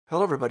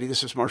Hello, everybody.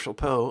 This is Marshall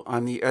Poe.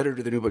 I'm the editor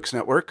of the New Books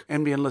Network.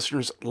 NBN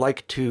listeners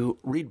like to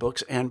read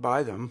books and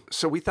buy them.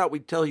 So we thought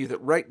we'd tell you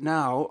that right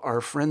now, our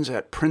friends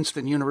at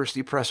Princeton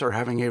University Press are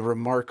having a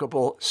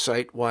remarkable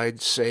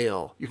site-wide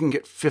sale. You can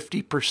get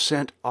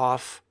 50%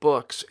 off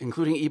books,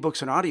 including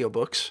ebooks and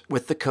audiobooks,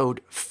 with the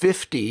code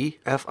 50,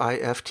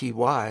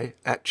 F-I-F-T-Y,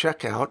 at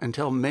checkout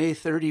until May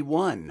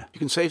 31. You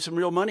can save some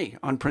real money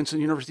on Princeton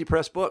University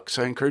Press books.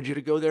 I encourage you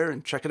to go there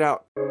and check it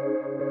out.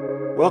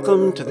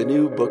 Welcome to the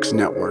New Books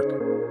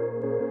Network.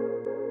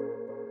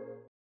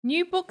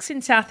 New Books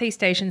in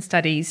Southeast Asian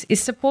Studies is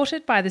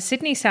supported by the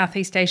Sydney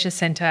Southeast Asia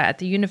Centre at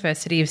the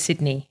University of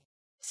Sydney.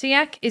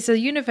 SEAC is a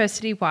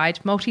university-wide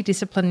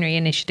multidisciplinary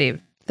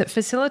initiative that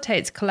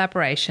facilitates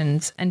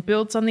collaborations and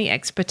builds on the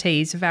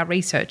expertise of our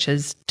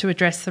researchers to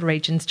address the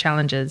region's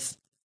challenges.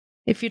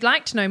 If you'd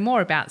like to know more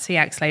about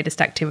SEAC's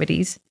latest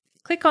activities,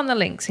 click on the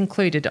links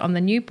included on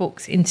the New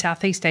Books in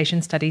Southeast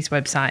Asian Studies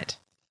website.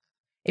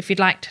 If you'd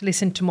like to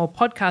listen to more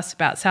podcasts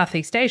about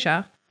Southeast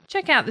Asia,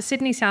 check out the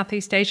Sydney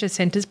Southeast Asia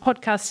Centre's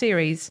podcast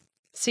series,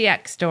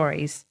 SEAC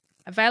Stories,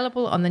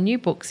 available on the New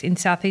Books in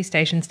Southeast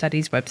Asian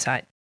Studies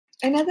website.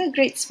 Another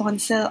great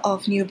sponsor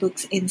of New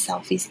Books in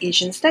Southeast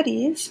Asian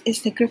Studies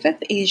is the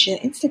Griffith Asia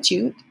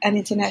Institute, an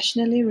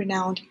internationally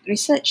renowned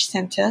research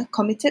centre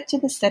committed to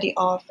the study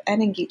of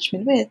and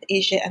engagement with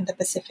Asia and the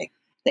Pacific.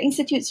 The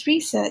Institute's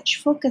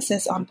research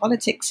focuses on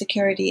politics,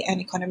 security,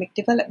 and economic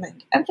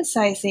development,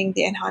 emphasizing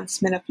the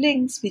enhancement of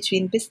links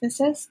between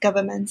businesses,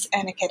 governments,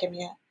 and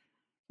academia.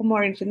 For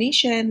more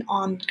information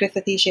on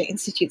Griffith Asia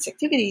Institute's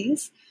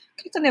activities,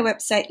 click on their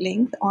website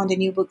link on the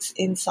New Books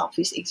in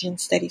Southeast Asian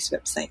Studies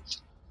website.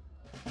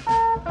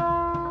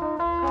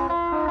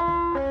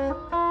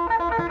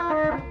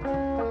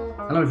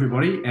 Hello,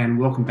 everybody, and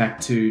welcome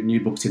back to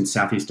New Books in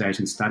Southeast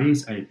Asian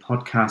Studies, a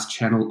podcast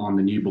channel on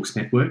the New Books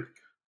Network.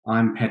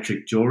 I'm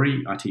Patrick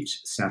Jory. I teach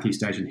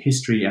Southeast Asian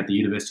history at the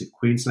University of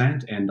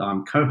Queensland, and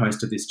I'm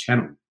co-host of this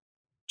channel.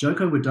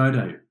 Joko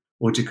Widodo,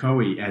 or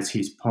Jokowi as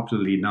he's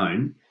popularly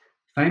known,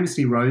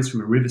 famously rose from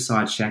a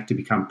riverside shack to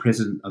become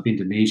president of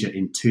Indonesia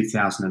in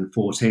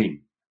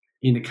 2014.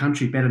 In a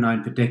country better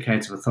known for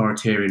decades of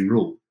authoritarian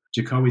rule,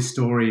 Jokowi's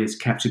story has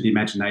captured the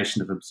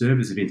imagination of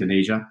observers of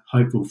Indonesia,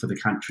 hopeful for the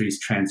country's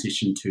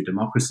transition to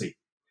democracy.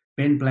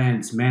 Ben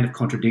Bland's Man of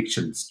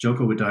Contradictions,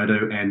 Joko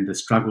Widodo and the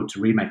Struggle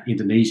to Remake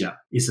Indonesia,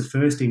 is the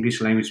first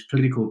English-language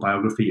political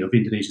biography of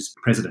Indonesia's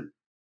president.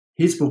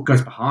 His book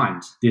goes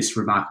behind this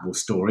remarkable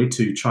story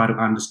to try to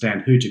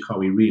understand who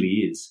Jokowi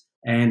really is.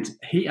 And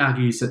he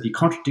argues that the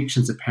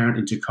contradictions apparent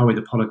in Jokowi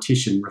the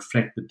politician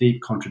reflect the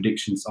deep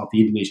contradictions of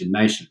the Indonesian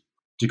nation.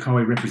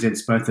 Jokowi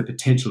represents both the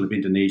potential of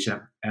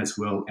Indonesia as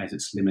well as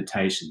its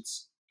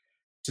limitations.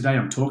 Today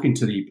I'm talking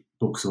to the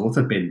book's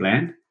author, Ben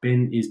Bland.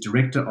 Ben is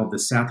director of the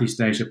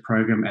Southeast Asia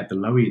program at the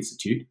Lowy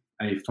Institute,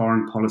 a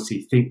foreign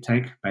policy think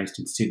tank based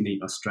in Sydney,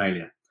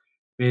 Australia.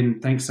 Ben,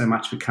 thanks so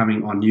much for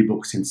coming on New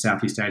Books in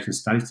Southeast Asian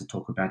Studies to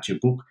talk about your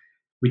book,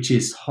 which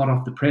is hot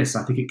off the press.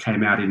 I think it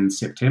came out in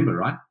September,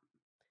 right?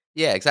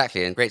 Yeah,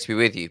 exactly. And great to be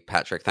with you,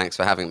 Patrick. Thanks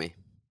for having me.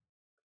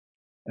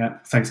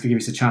 Thanks for giving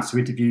us a chance to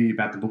interview you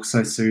about the book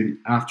so soon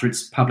after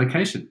its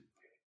publication.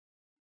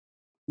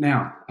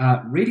 Now,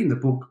 reading the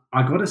book,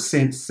 I got a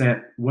sense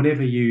that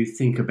whatever you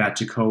think about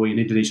Jokowi and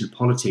Indonesian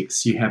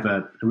politics, you have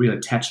a real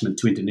attachment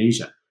to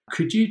Indonesia.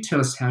 Could you tell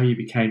us how you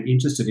became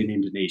interested in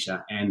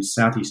Indonesia and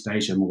Southeast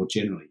Asia more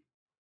generally?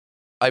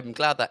 I'm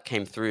glad that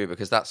came through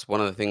because that's one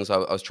of the things I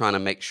was trying to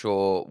make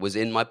sure was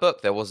in my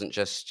book. There wasn't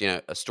just,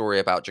 a story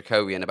about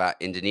Jokowi and about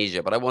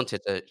Indonesia, but I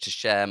wanted to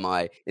share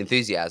my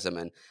enthusiasm.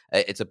 And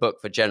it's a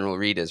book for general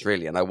readers,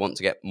 really. And I want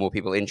to get more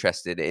people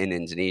interested in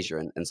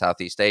Indonesia and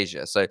Southeast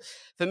Asia. So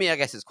for me, I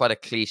guess it's quite a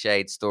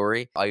cliched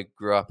story. I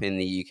grew up in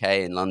the UK,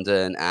 in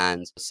London,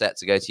 and set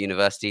to go to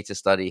university to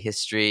study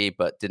history,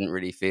 but didn't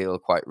really feel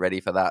quite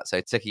ready for that. So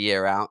I took a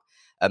year out,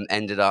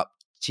 ended up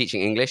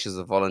teaching English as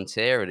a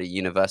volunteer at a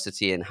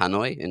university in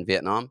Hanoi in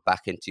Vietnam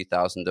back in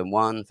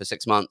 2001 for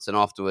 6 months. And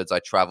afterwards, I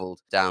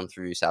traveled down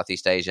through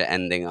Southeast Asia,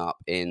 ending up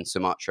in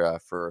Sumatra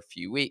for a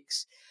few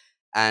weeks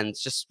and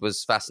just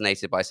was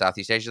fascinated by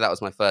Southeast Asia. That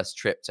was my first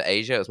trip to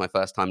Asia. It was my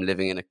first time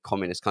living in a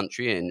communist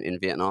country in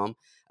Vietnam.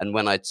 And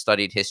when I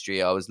studied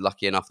history, I was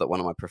lucky enough that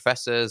one of my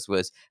professors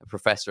was a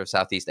professor of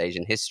Southeast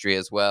Asian history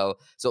as well.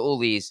 So all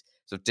these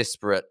sort of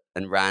disparate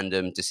and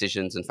random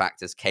decisions and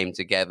factors came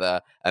together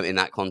in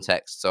that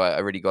context. So I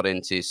really got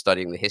into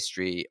studying the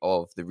history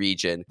of the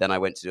region. Then I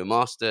went to do a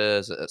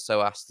master's at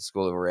SOAS, the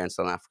School of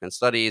Oriental and African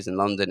Studies in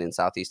London in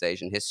Southeast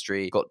Asian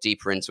history, got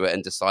deeper into it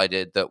and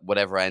decided that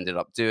whatever I ended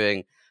up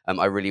doing,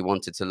 I really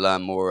wanted to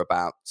learn more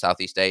about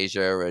Southeast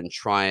Asia and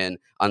try and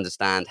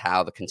understand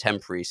how the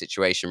contemporary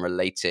situation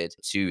related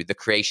to the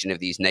creation of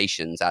these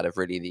nations out of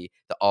really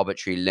the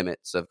arbitrary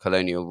limits of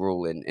colonial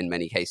rule in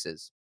many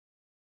cases.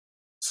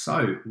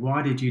 So,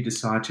 why did you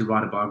decide to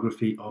write a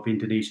biography of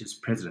Indonesia's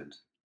president?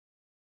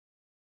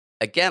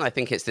 Again, I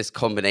think it's this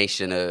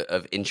combination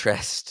of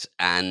interest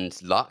and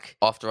luck.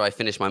 After I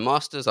finished my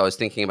master's, I was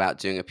thinking about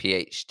doing a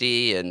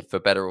PhD, and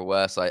for better or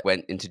worse, I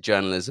went into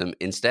journalism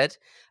instead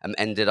and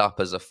ended up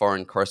as a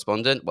foreign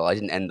correspondent. Well, I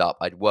didn't end up.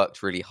 I'd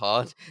worked really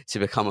hard to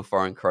become a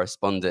foreign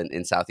correspondent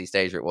in Southeast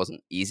Asia. It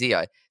wasn't easy.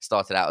 I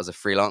started out as a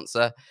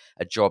freelancer,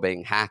 a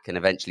jobbing hack, and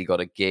eventually got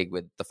a gig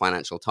with the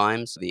Financial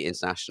Times, the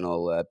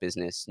international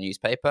business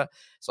newspaper.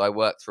 So I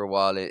worked for a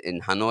while in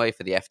Hanoi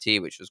for the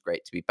FT, which was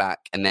great to be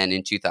back. And then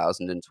in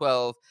 2012,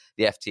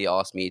 the FT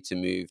asked me to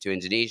move to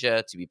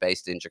Indonesia, to be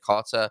based in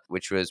Jakarta,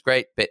 which was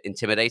great, bit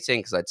intimidating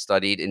because I'd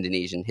studied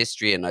Indonesian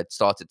history and I'd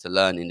started to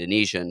learn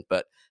Indonesian,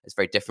 but it's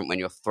very different when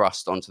you're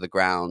thrust onto the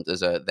ground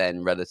as a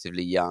then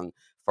relatively young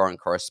foreign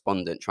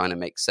correspondent trying to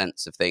make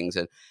sense of things.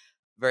 And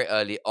very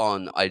early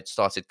on, I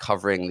started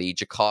covering the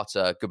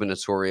Jakarta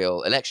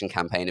gubernatorial election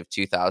campaign of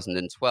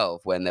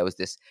 2012, when there was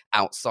this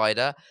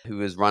outsider who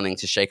was running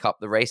to shake up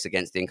the race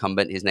against the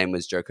incumbent. His name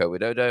was Joko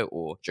Widodo,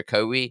 or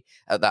Jokowi.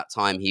 At that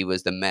time, he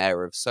was the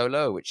mayor of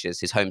Solo, which is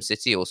his home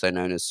city, also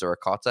known as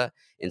Surakarta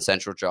in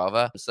central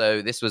Java.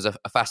 So this was a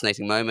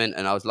fascinating moment,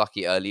 and I was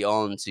lucky early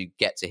on to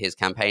get to his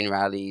campaign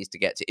rallies, to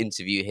get to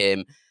interview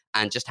him,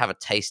 and just have a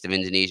taste of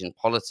Indonesian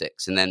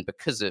politics. And then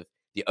because of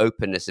the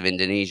openness of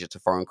Indonesia to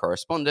foreign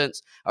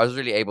correspondents, I was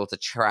really able to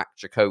track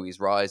Jokowi's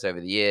rise over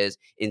the years,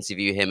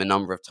 interview him a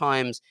number of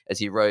times as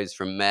he rose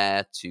from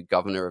mayor to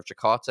governor of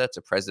Jakarta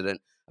to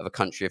president of a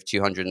country of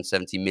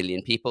 270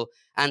 million people,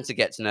 and to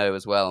get to know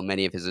as well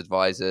many of his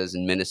advisors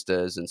and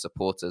ministers and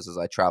supporters as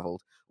I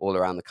traveled all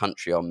around the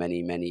country on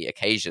many, many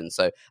occasions.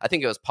 So I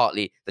think it was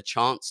partly the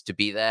chance to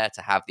be there,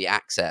 to have the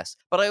access,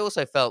 but I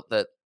also felt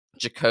that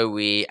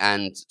Jokowi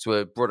and to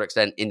a broader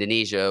extent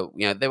Indonesia,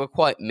 they were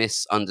quite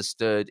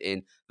misunderstood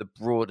in the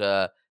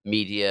broader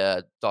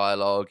media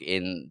dialogue,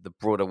 in the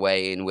broader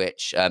way in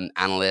which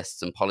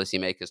analysts and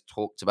policymakers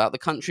talked about the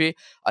country.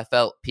 I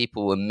felt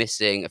people were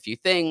missing a few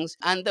things,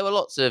 and there were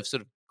lots of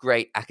sort of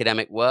great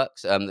academic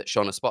works that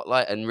shone a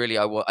spotlight. And really,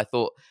 I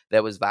thought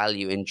there was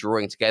value in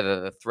drawing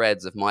together the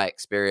threads of my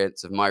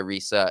experience, of my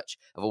research,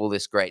 of all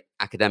this great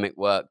academic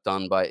work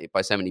done by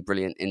so many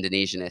brilliant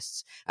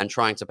Indonesianists, and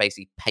trying to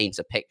basically paint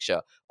a picture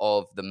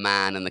of the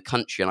man and the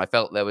country. And I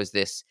felt there was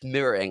this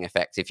mirroring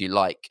effect, if you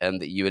like,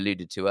 that you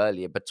alluded to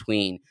earlier,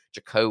 between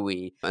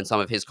Jokowi and some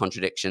of his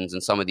contradictions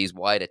and some of these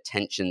wider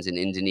tensions in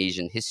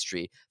Indonesian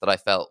history that I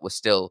felt were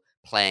still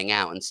playing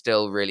out and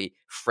still really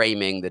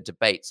framing the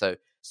debate.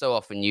 So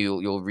often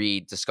you'll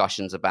read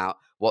discussions about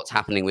what's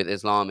happening with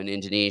Islam in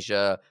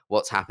Indonesia,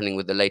 what's happening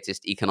with the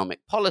latest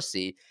economic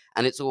policy,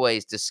 and it's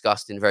always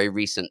discussed in very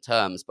recent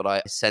terms. But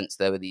I sense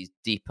there were these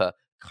deeper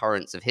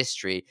currents of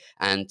history,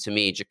 and to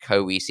me,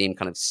 Jokowi seemed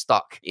kind of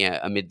stuck,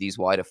 amid these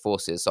wider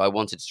forces. So I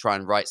wanted to try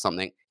and write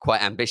something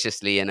quite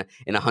ambitiously in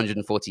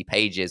 140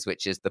 pages,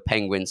 which is the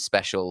Penguin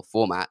special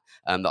format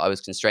that I was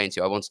constrained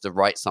to. I wanted to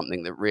write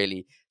something that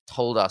really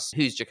told us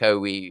who's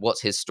Jokowi,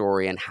 what's his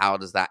story, and how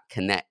does that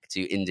connect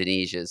to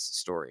Indonesia's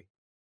story.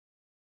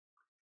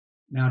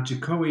 Now,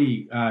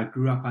 Jokowi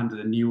grew up under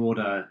the New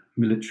Order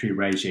military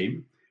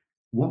regime.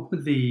 What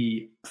were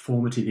the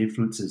formative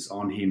influences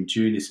on him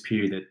during this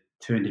period that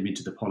turned him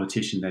into the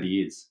politician that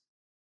he is?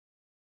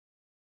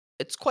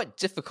 It's quite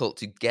difficult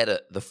to get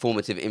at the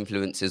formative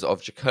influences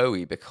of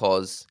Jokowi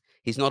because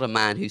he's not a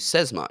man who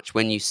says much.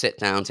 When you sit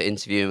down to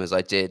interview him, as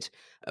I did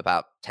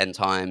about 10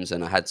 times,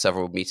 and I had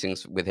several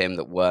meetings with him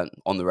that weren't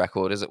on the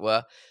record, as it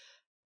were,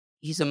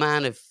 he's a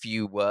man of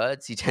few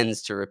words. He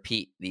tends to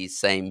repeat these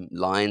same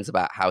lines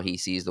about how he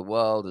sees the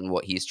world and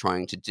what he's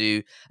trying to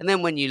do. And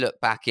then when you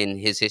look back in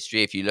his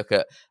history, if you look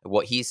at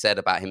what he said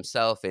about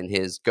himself in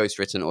his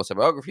ghostwritten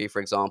autobiography, for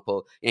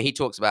example, he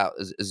talks about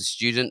as a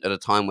student at a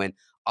time when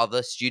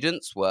other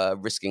students were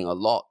risking a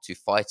lot to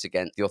fight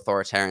against the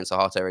authoritarian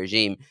Suharto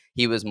regime.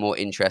 He was more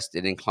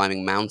interested in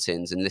climbing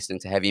mountains and listening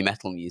to heavy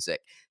metal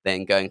music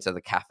than going to the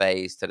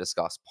cafes to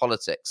discuss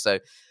politics. So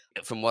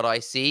from what I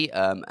see,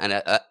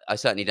 and I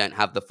certainly don't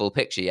have the full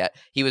picture yet,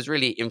 he was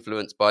really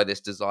influenced by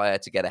this desire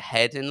to get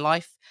ahead in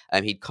life.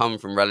 He'd come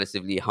from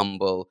relatively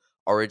humble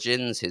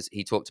origins.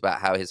 He talked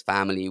about how his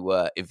family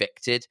were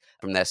evicted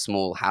from their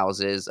small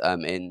houses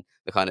in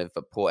the kind of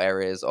poor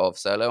areas of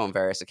Solo on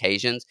various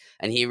occasions.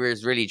 And he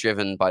was really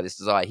driven by this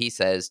desire, he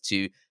says,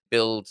 to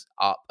build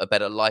up a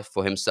better life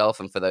for himself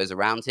and for those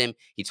around him.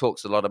 He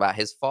talks a lot about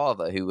his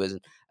father, who was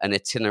an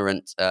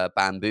itinerant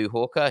bamboo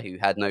hawker who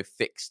had no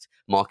fixed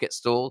market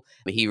stall.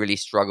 He really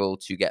struggled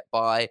to get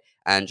by.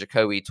 And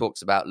Jokowi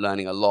talks about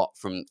learning a lot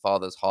from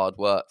father's hard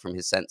work, from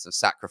his sense of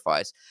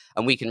sacrifice.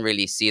 And we can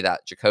really see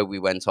that.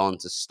 Jokowi went on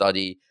to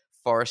study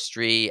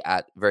forestry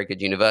at a very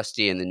good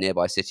university in the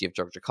nearby city of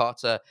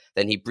Yogyakarta.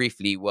 Then he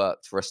briefly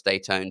worked for a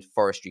state-owned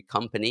forestry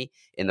company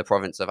in the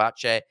province of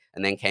Aceh,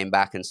 and then came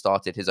back and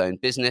started his own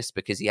business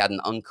because he had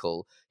an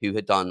uncle who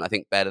had done, I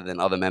think, better than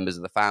other members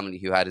of the family,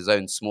 who had his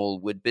own small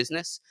wood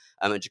business.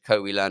 And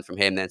Jokowi learned from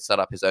him, then set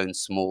up his own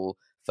small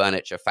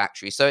furniture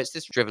factory. So it's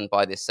just driven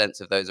by this sense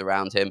of those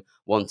around him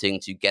wanting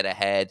to get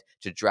ahead,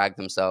 to drag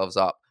themselves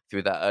up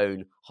through their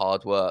own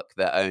hard work,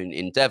 their own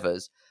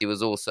endeavors. He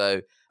was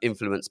also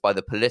influenced by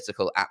the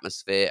political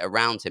atmosphere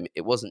around him.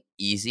 It wasn't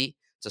easy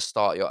to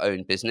start your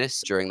own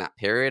business during that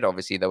period.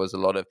 Obviously, there was a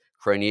lot of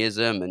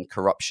cronyism and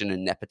corruption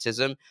and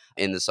nepotism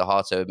in the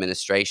Suharto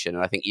administration.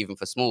 And I think even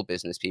for small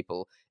business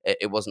people,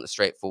 it wasn't a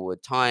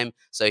straightforward time.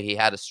 So he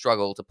had a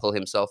struggle to pull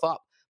himself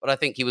up. But I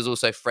think he was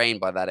also framed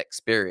by that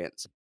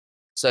experience.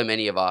 So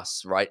many of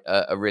us, right,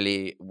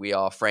 we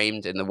are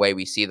framed in the way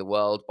we see the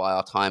world by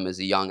our time as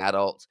a young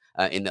adult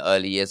in the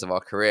early years of our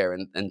career.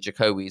 And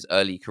Jokowi's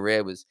early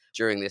career was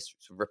during this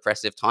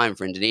repressive time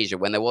for Indonesia,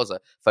 when there was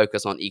a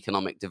focus on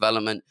economic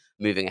development,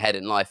 moving ahead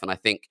in life. And I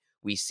think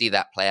we see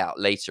that play out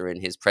later in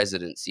his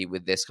presidency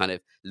with this kind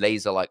of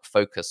laser-like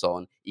focus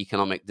on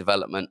economic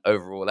development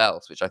over all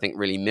else, which I think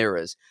really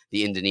mirrors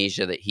the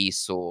Indonesia that he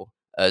saw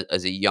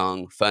as a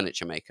young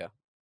furniture maker.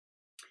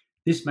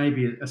 This may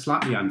be a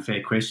slightly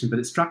unfair question, but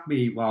it struck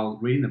me while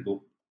reading the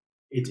book.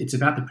 It's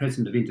about the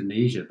president of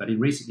Indonesia, but in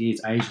recent years,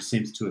 Asia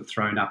seems to have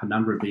thrown up a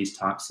number of these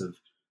types of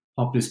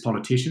populist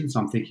politicians.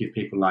 I'm thinking of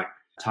people like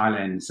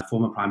Thailand's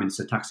former Prime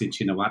Minister Thaksin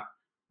Shinawatra,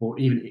 or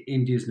even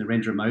India's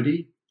Narendra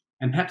Modi,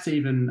 and perhaps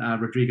even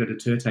Rodrigo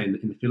Duterte in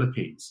the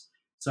Philippines.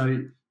 So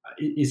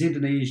is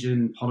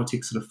Indonesian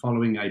politics sort of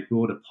following a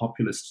broader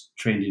populist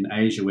trend in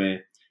Asia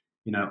where,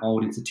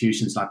 old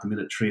institutions like the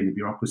military and the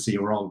bureaucracy,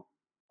 or old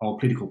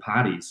political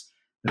parties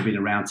that have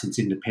been around since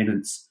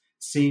independence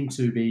seem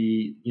to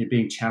be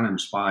being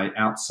challenged by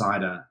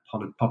outsider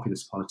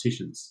populist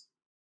politicians?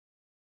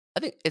 I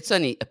think it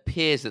only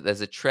appears that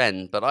there's a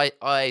trend, but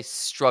I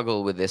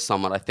struggle with this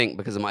somewhat, I think,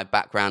 because of my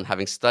background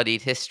having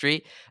studied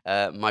history.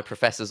 My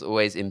professors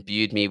always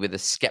imbued me with a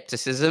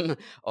skepticism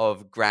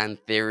of grand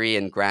theory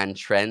and grand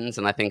trends,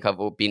 and I think I've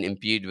been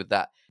imbued with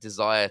that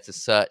desire to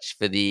search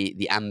for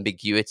the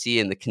ambiguity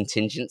and the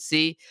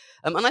contingency.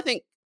 And I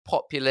think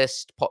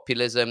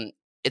populism,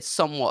 it's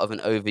somewhat of an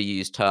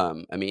overused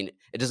term. I mean,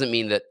 it doesn't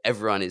mean that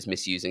everyone is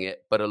misusing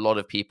it, but a lot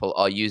of people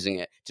are using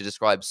it to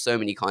describe so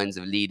many kinds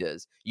of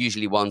leaders,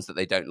 usually ones that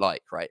they don't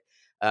like, right?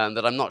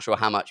 That I'm not sure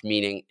how much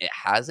meaning it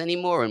has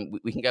anymore. And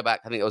we can go back,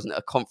 I think it was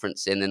a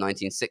conference in the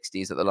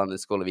 1960s at the London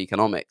School of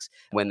Economics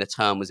when the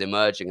term was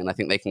emerging. And I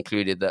think they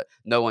concluded that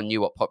no one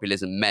knew what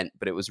populism meant,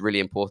 but it was really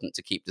important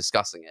to keep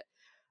discussing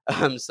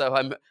it. So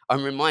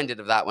I'm reminded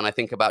of that when I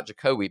think about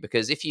Jokowi,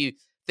 because if you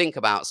think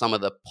about some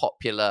of the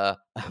popular,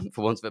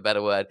 for want of a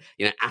better word,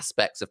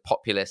 aspects of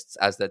populists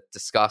as they're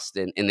discussed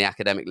in the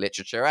academic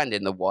literature and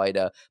in the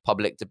wider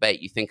public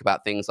debate. You think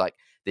about things like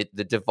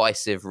the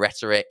divisive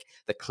rhetoric,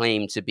 the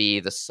claim to be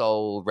the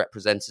sole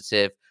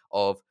representative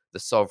of the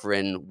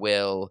sovereign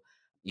will.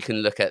 You can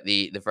look at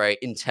the very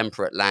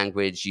intemperate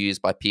language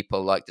used by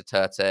people like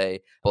Duterte,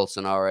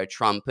 Bolsonaro,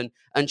 Trump, and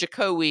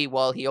Jokowi,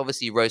 while he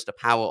obviously rose to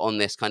power on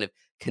this kind of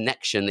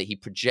connection that he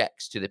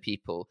projects to the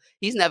people,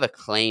 he's never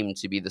claimed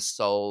to be the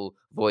sole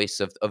voice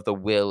of the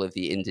will of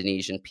the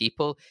Indonesian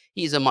people.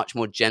 He's a much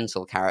more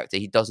gentle character.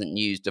 He doesn't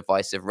use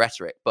divisive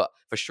rhetoric, but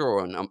for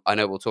sure, and I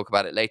know we'll talk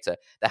about it later,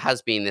 there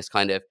has been this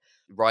kind of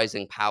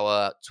rising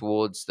power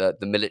towards the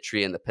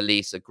military and the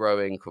police, a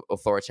growing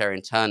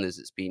authoritarian turn, as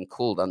it's been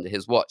called, under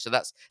his watch. So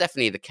that's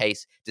definitely the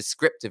case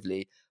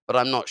descriptively, but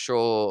I'm not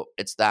sure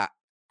it's that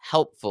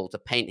helpful to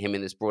paint him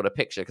in this broader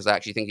picture, because I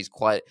actually think he's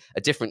quite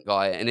a different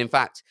guy. And in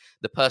fact,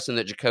 the person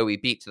that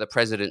Jokowi beat to the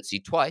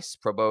presidency twice,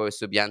 Prabowo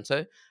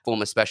Subianto,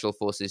 former Special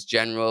Forces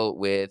general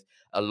with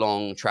a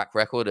long track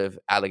record of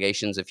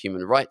allegations of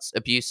human rights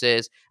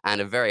abuses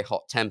and a very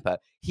hot temper,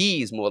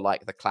 he's more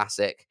like the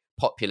classic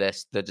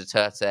populist, the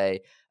Duterte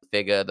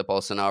figure, the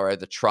Bolsonaro,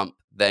 the Trump,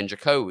 than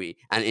Jokowi.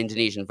 And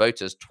Indonesian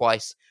voters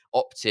twice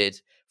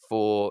opted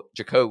for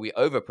Jokowi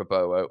over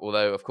Prabowo,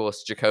 although, of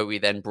course,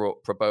 Jokowi then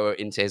brought Prabowo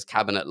into his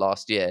cabinet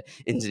last year.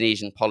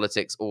 Indonesian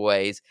politics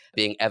always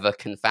being ever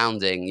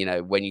confounding.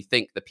 When you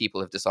think the people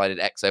have decided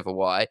X over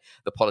Y,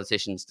 the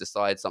politicians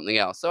decide something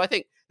else. So I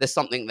think there's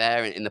something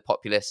there in the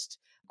populist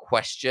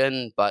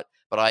question, but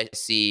I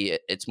see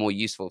it's more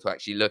useful to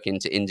actually look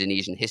into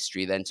Indonesian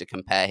history than to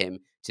compare him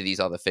to these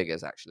other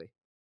figures, actually.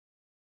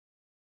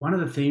 One of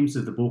the themes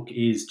of the book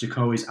is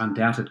Jokowi's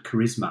undoubted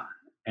charisma.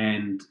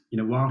 And,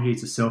 while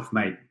he's a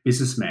self-made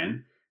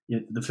businessman,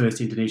 the first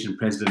Indonesian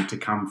president to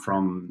come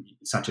from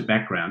such a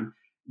background,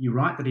 you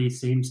write that he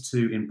seems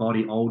to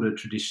embody older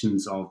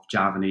traditions of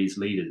Javanese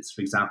leaders.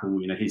 For example,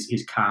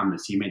 his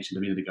calmness. You mentioned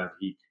a minute ago that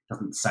he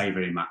doesn't say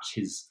very much,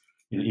 his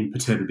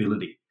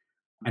imperturbability.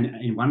 And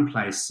in one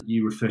place,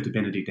 you refer to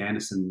Benedict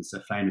Anderson's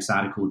famous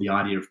article, The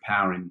Idea of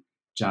Power in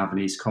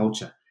Javanese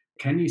Culture.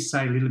 Can you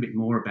say a little bit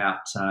more about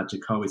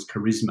Jokowi's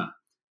charisma,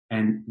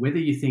 and whether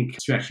you think,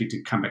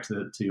 to come back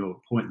to your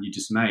point you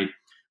just made,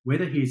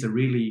 whether he's a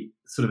really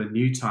sort of a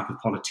new type of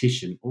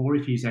politician, or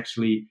if he's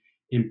actually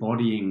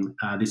embodying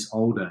this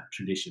older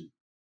tradition?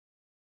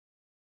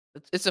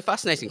 It's a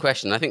fascinating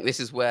question. I think this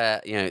is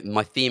where,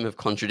 my theme of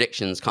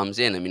contradictions comes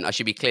in. I mean, I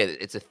should be clear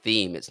that it's a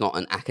theme. It's not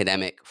an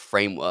academic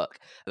framework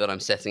that I'm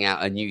setting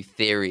out a new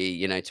theory,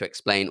 to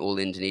explain all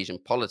Indonesian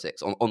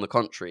politics. On the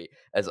contrary,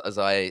 as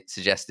I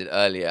suggested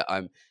earlier,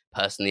 I'm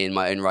personally in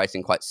my own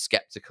writing quite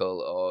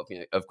skeptical of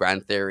of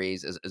grand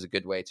theories as a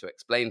good way to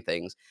explain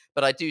things,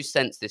 but I do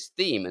sense this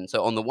theme. And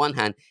so on the one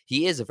hand,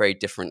 he is a very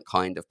different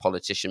kind of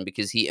politician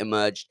because he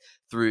emerged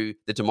through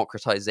the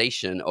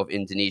democratization of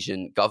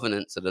Indonesian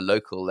governance at a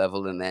local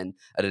level and then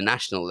at a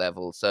national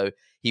level. So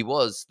he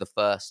was the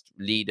first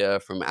leader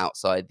from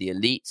outside the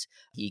elite.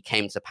 He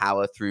came to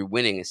power through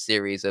winning a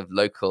series of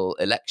local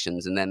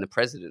elections and then the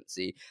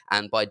presidency,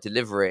 and by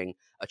delivering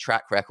a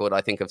track record,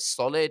 I think, of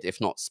solid, if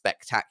not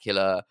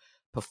spectacular,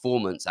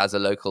 performance as a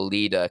local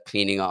leader,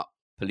 cleaning up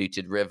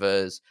polluted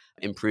rivers,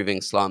 improving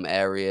slum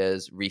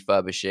areas,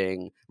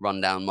 refurbishing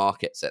rundown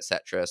markets,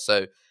 etc.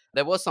 So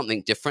there was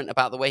something different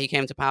about the way he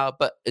came to power.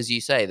 But as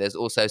you say, there's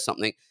also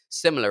something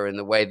similar in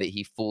the way that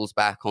he falls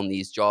back on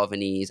these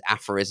Javanese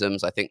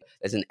aphorisms. I think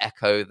there's an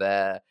echo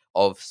there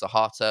of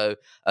Suharto,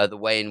 the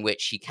way in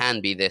which he can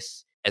be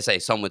this, as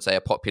some would say,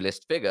 a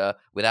populist figure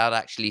without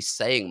actually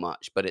saying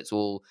much, but it's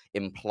all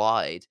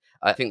implied.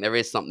 I think there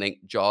is something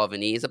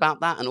Javanese about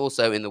that, and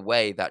also in the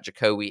way that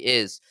Jokowi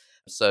is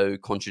so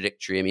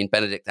contradictory. I mean,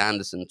 Benedict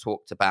Anderson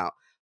talked about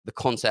the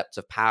concept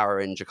of power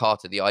in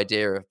Jakarta, the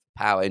idea of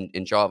power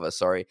in Java,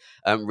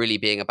 really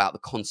being about the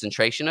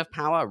concentration of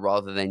power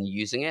rather than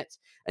using it.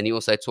 And he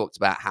also talked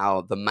about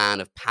how the man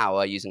of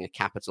power, using a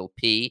capital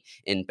P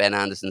in Ben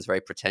Anderson's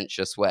very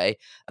pretentious way,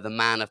 the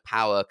man of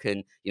power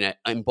can,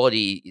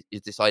 embody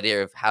this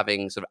idea of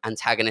having sort of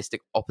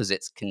antagonistic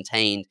opposites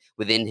contained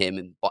within him.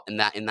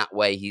 And in that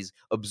way, he's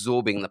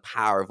absorbing the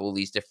power of all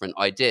these different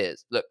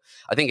ideas. Look,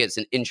 I think it's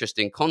an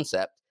interesting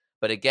concept,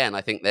 but again,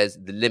 I think there's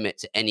the limit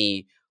to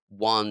any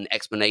one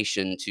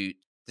explanation to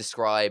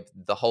describe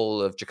the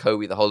whole of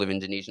Jokowi, the whole of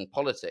Indonesian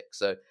politics.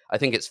 So I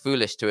think it's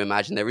foolish to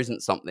imagine there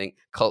isn't something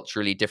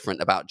culturally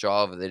different about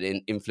Java that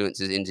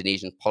influences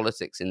Indonesian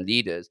politics and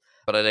leaders.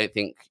 But I don't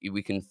think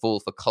we can fall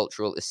for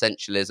cultural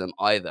essentialism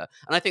either.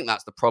 And I think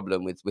that's the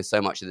problem with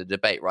so much of the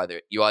debate, right?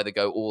 You either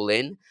go all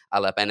in, a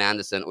la Ben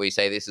Anderson, or you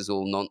say this is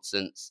all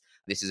nonsense,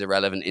 this is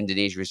irrelevant,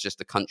 Indonesia is just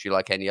a country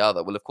like any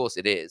other. Well, of course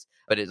it is,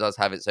 but it does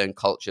have its own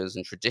cultures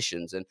and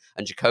traditions, and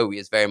Jokowi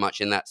is very much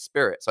in that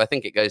spirit. So I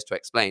think it goes to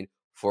explain,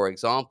 for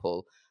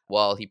example,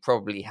 while he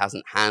probably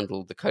hasn't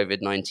handled the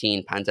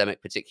COVID-19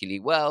 pandemic particularly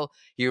well,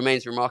 he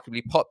remains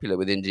remarkably popular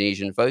with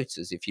Indonesian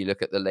voters if you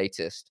look at the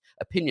latest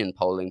opinion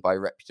polling by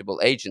reputable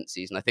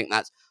agencies. And I think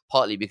that's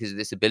partly because of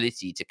this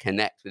ability to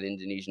connect with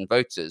Indonesian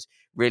voters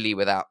really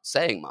without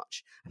saying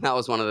much. And that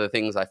was one of the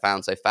things I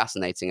found so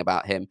fascinating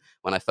about him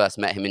when I first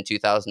met him in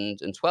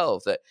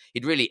 2012, that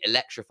he'd really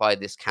electrified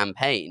this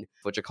campaign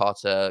for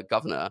Jakarta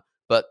governor,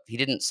 but he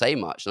didn't say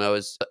much. And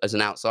as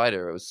an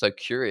outsider, it was so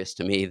curious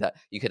to me that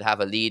you could have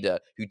a leader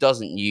who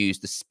doesn't use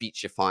the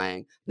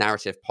speechifying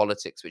narrative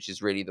politics, which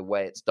is really the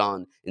way it's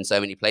done in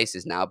so many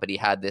places now, but he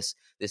had this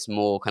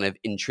more kind of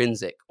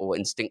intrinsic or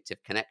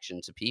instinctive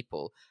connection to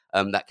people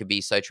that could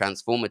be so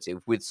transformative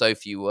with so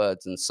few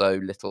words and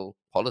so little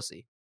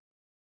policy.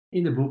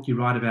 In the book, you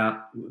write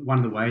about one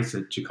of the ways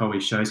that Jokowi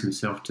shows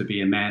himself to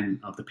be a man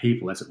of the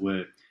people, as it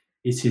were,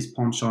 is his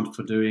penchant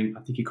for doing,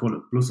 I think you call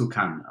it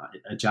blusukan,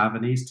 a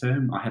Javanese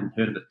term. I hadn't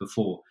heard of it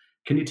before.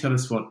 Can you tell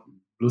us what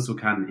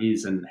blusukan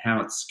is and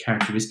how it's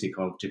characteristic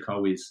of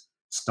Jokowi's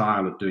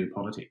style of doing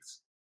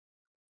politics?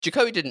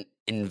 Jokowi didn't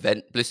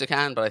invent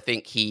blusukan, but I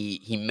think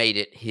he made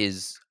it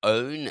his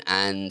own,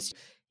 and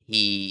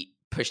he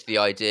pushed the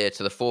idea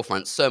to the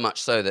forefront, so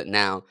much so that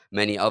now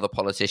many other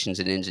politicians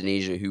in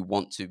Indonesia who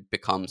want to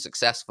become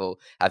successful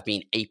have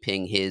been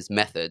aping his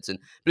methods. And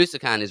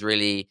blusukan is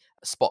really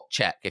a spot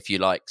check, if you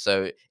like.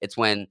 So it's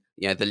when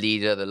the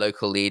leader, the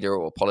local leader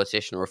or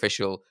politician or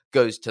official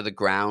goes to the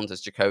ground,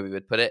 as Jokowi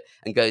would put it,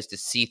 and goes to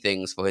see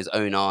things for his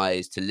own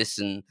eyes, to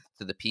listen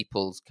to the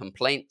people's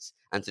complaints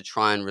and to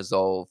try and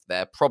resolve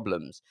their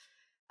problems.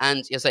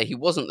 And he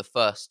wasn't the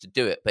first to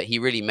do it, but he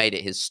really made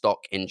it his stock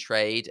in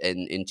trade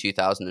in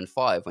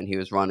 2005 when he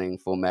was running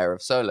for mayor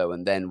of Solo,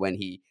 and then when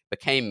he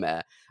became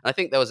mayor. And I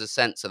think there was a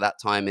sense at that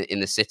time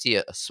in the city,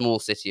 a small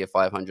city of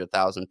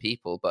 500,000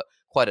 people, but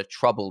quite a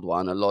troubled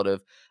one, a lot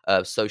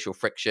of social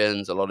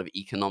frictions, a lot of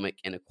economic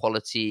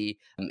inequality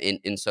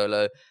in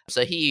Solo.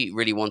 So he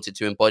really wanted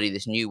to embody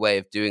this new way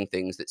of doing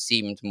things that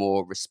seemed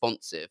more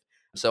responsive.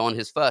 So on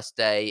his first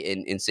day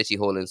in City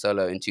Hall in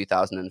Solo in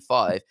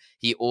 2005,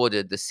 he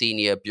ordered the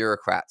senior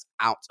bureaucrats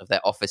out of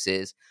their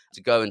offices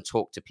to go and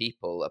talk to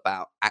people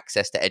about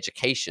access to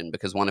education,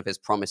 because one of his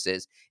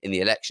promises in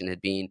the election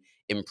had been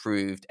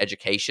improved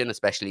education,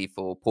 especially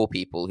for poor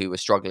people who were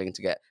struggling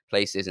to get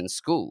places in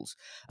schools.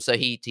 So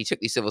he took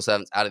these civil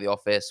servants out of the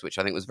office, which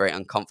I think was a very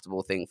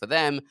uncomfortable thing for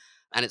them.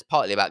 And it's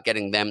partly about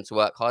getting them to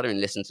work harder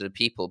and listen to the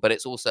people. But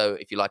it's also,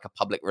 if you like, a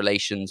public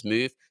relations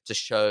move to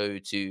show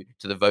to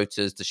the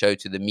voters, to show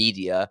to the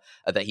media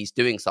that he's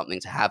doing something,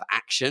 to have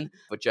action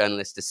for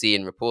journalists to see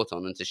and report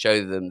on, and to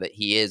show them that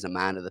he is a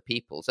man of the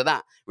people. So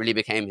that really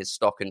became his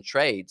stock and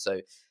trade.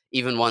 So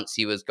even once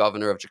he was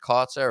governor of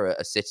Jakarta,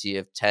 a city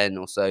of 10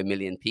 or so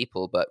million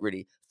people, but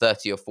really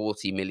 30 or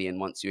 40 million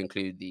once you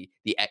include the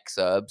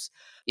exurbs,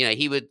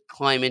 he would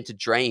climb into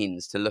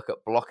drains to look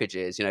at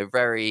blockages,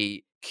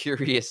 very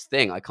curious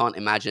thing. I can't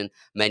imagine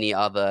many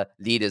other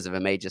leaders of a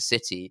major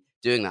city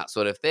doing that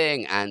sort of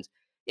thing. And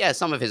yeah,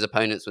 some of his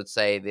opponents would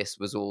say this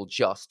was all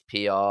just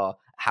PR.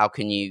 How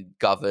can you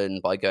govern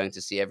by going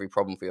to see every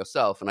problem for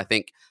yourself? And I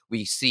think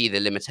we see the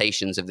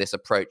limitations of this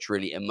approach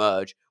really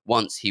emerge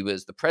once he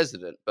was the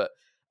president. But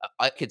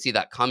I could see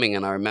that coming.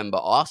 And I remember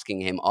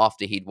asking him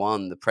after he'd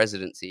won the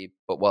presidency,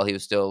 but while he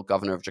was still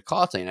governor of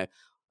Jakarta,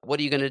 what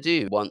are you going to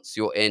do once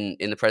you're in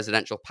the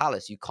presidential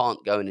palace? You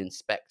can't go and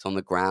inspect on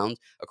the ground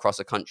across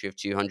a country of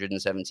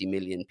 270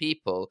 million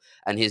people.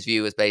 And his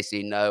view was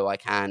basically, no, I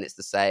can. It's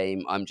the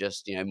same. I'm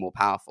just, more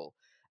powerful.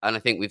 And I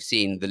think we've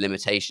seen the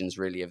limitations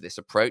really of this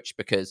approach,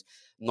 because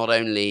not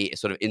only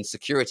sort of in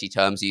security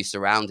terms, are you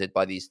surrounded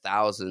by these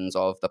thousands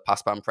of the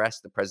Paspan Press,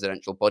 the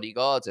presidential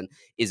bodyguards, and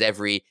is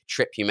every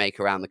trip you make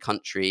around the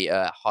country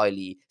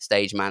highly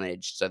stage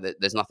managed so that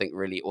there's nothing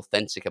really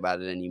authentic about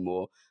it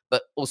anymore.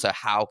 But also,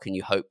 how can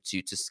you hope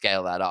to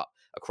scale that up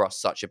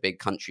across such a big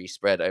country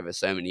spread over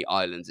so many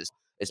islands?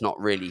 It's not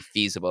really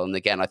feasible. And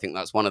again, I think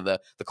that's one of the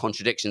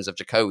contradictions of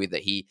Jokowi,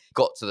 that he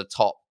got to the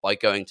top by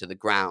going to the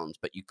ground,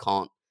 but you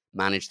can't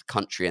manage the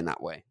country in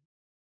that way.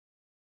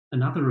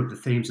 Another of the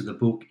themes of the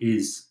book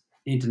is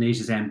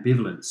Indonesia's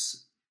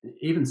ambivalence,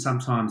 even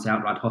sometimes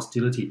outright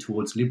hostility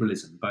towards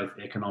liberalism, both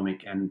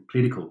economic and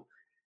political.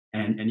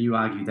 And you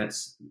argue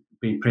that's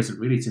been present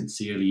really since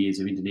the early years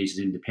of Indonesia's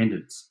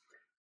independence.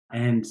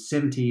 And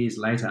 70 years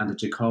later, under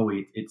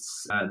Jokowi,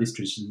 this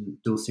tradition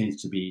still seems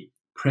to be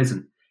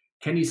present.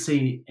 Can you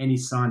see any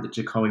sign that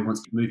Jokowi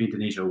wants to move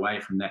Indonesia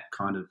away from that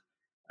kind of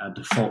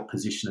default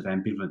position of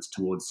ambivalence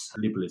towards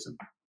liberalism?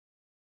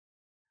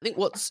 I think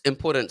what's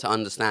important to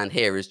understand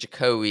here is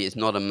Jokowi is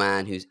not a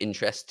man who's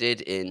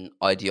interested in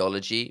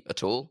ideology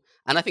at all.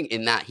 And I think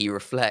in that he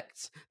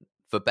reflects,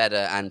 for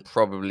better and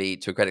probably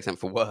to a great extent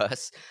for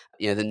worse,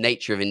 the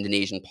nature of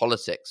Indonesian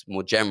politics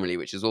more generally,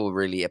 which is all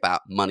really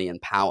about money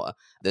and power.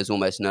 There's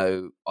almost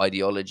no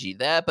ideology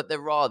there, but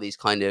there are these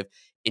kind of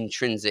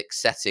intrinsic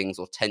settings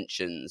or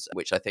tensions,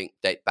 which I think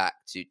date back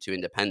to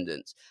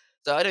independence.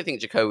 So I don't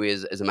think Jokowi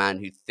is a man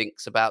who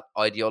thinks about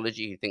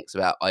ideology, who thinks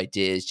about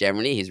ideas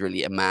generally. He's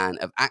really a man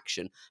of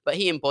action. But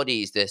he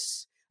embodies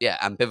this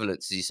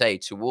ambivalence, as you say,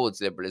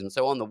 towards liberalism.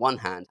 So on the one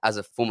hand, as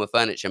a former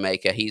furniture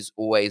maker, he's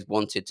always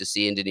wanted to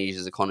see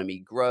Indonesia's economy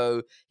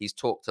grow. He's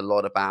talked a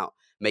lot about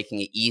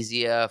making it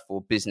easier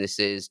for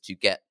businesses to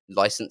get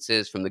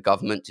licenses from the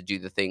government to do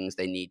the things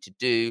they need to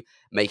do,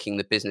 making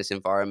the business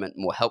environment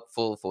more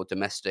helpful for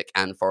domestic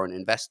and foreign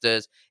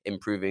investors,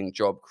 improving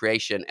job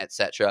creation,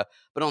 etc.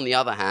 But on the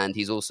other hand,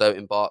 he's also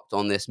embarked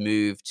on this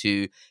move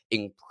to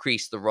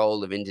increase the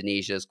role of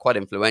Indonesia's quite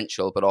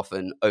influential but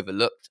often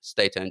overlooked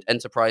state-owned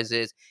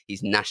enterprises.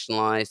 He's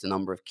nationalized a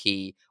number of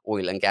key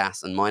oil and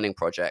gas and mining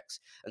projects.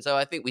 And so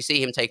I think we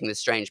see him taking this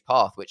strange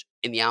path, which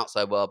in the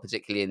outside world,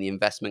 particularly in the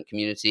investment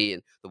community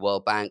and the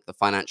World Bank, the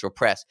financial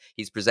press,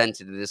 he's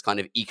presented as this kind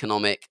of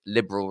economic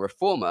liberal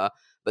reformer.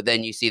 But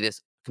then you see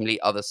this complete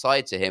other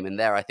side to him. And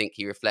there, I think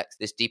he reflects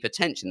this deeper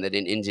tension that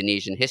in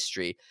Indonesian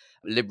history,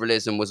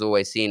 liberalism was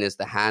always seen as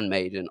the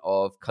handmaiden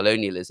of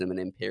colonialism and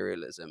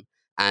imperialism.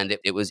 And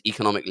it was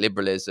economic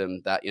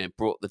liberalism that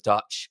brought the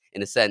Dutch,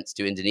 in a sense,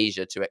 to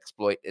Indonesia to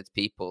exploit its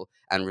people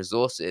and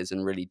resources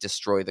and really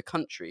destroy the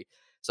country.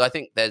 So I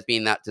think there's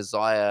been that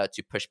desire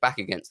to push back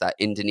against that.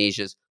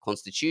 Indonesia's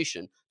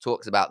constitution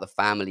talks about the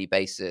family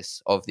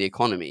basis of the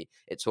economy.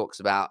 It talks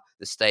about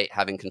the state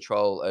having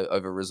control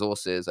over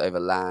resources, over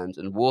land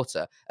and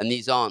water. And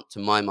these aren't, to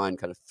my mind,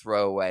 kind of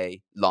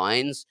throwaway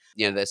lines.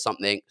 There's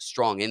something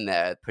strong in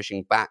there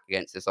pushing back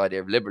against this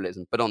idea of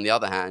liberalism. But on the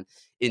other hand,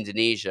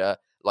 Indonesia,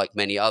 like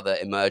many other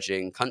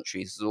emerging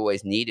countries, has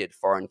always needed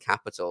foreign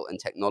capital and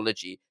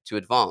technology to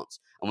advance.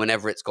 And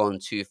whenever it's gone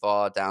too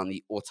far down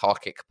the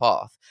autarkic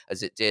path,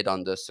 as it did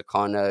under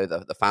Sukarno,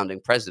 the founding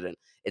president,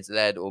 it's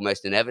led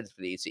almost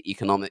inevitably to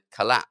economic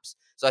collapse.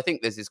 So I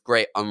think there's this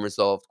great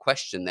unresolved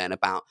question then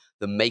about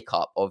the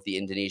makeup of the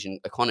Indonesian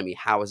economy.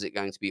 How is it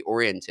going to be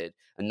oriented?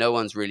 And no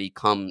one's really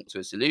come to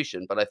a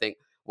solution. But I think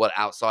what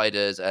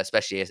outsiders,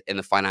 especially in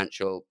the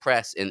financial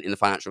press, in the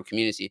financial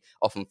community,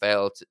 often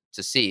fail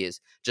to see is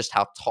just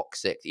how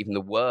toxic even the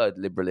word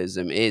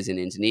liberalism is in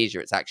Indonesia.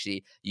 It's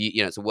actually,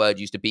 it's a word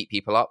used to beat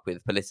people up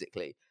with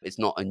politically. It's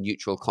not a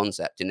neutral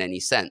concept in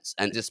any sense.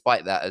 And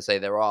despite that, as I say,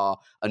 there are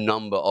a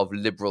number of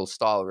liberal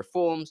style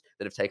reforms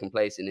that have taken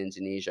place in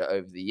Indonesia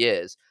over the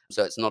years.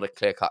 So it's not a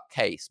clear-cut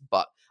case,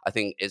 but I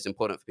think it's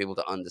important for people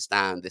to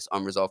understand this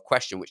unresolved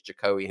question, which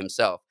Jokowi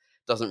himself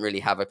doesn't really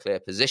have a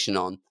clear position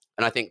on.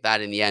 And I think that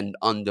in the end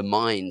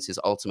undermines his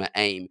ultimate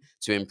aim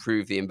to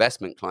improve the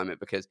investment climate,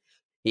 because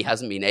he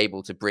hasn't been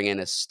able to bring in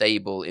a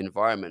stable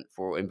environment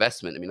for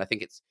investment. I mean, I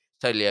think it's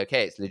totally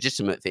okay. It's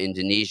legitimate for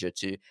Indonesia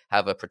to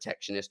have a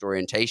protectionist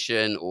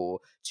orientation or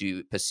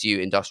to pursue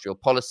industrial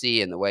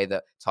policy in the way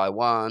that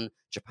Taiwan,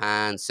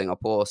 Japan,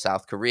 Singapore,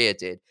 South Korea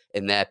did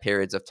in their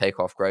periods of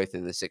takeoff growth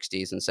in the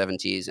 60s and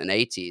 70s and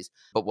 80s.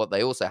 But what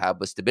they also had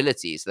was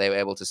stability. So they were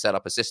able to set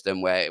up a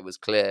system where it was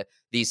clear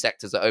these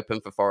sectors are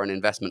open for foreign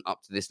investment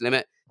up to this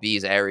limit.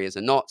 These areas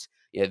are not.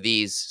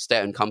 these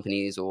state-owned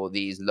companies or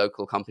these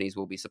local companies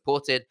will be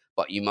supported,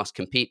 but you must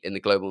compete in the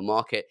global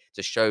market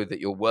to show that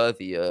you're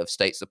worthy of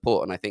state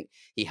support. And I think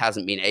he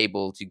hasn't been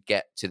able to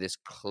get to this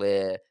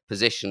clear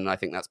position. I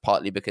think that's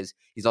partly because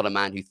he's not a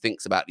man who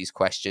thinks about these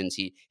questions.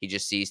 He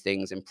just sees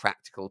things in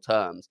practical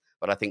terms.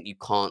 But I think you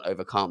can't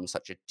overcome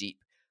such a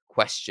deep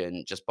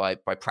question just by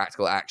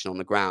practical action on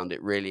the ground.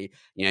 It really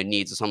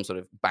needs some sort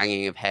of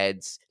banging of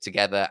heads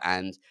together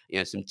and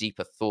some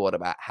deeper thought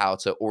about how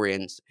to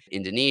orient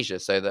Indonesia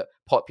so that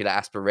popular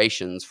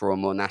aspirations for a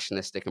more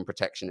nationalistic and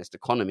protectionist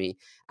economy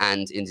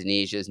and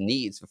Indonesia's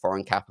needs for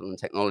foreign capital and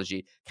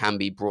technology can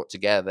be brought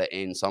together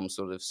in some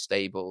sort of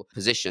stable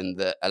position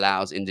that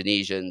allows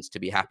Indonesians to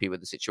be happy with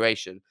the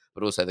situation,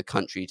 but also the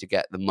country to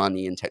get the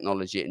money and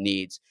technology it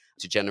needs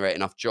to generate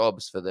enough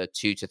jobs for the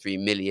 2 to 3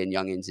 million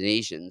young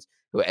Indonesians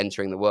who are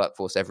entering the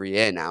workforce every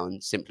year now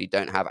and simply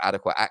don't have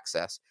adequate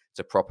access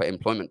to proper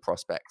employment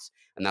prospects.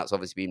 And that's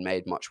obviously been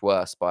made much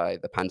worse by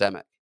the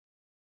pandemic.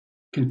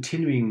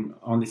 Continuing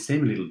on this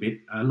theme a little bit,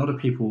 a lot of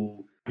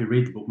people who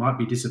read the book might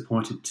be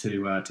disappointed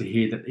to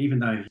hear that even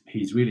though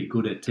he's really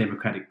good at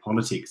democratic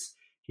politics,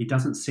 he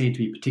doesn't seem to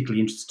be particularly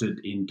interested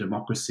in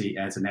democracy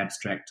as an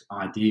abstract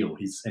ideal.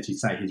 As you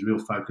say, his real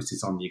focus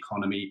is on the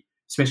economy,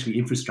 especially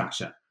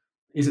infrastructure.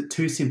 Is it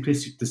too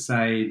simplistic to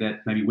say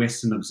that maybe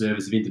Western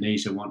observers of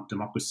Indonesia want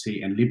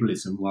democracy and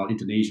liberalism while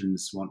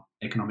Indonesians want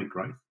economic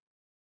growth?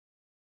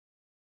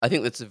 I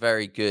think that's a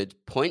very good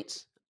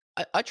point.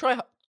 I try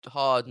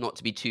hard not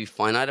to be too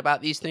finite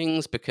about these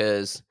things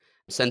because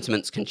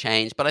sentiments can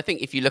change. But I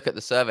think if you look at the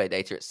survey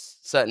data, it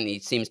certainly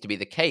seems to be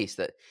the case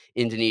that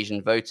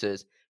Indonesian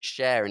voters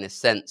share, in a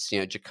sense,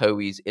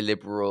 Jokowi's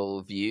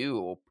illiberal view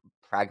or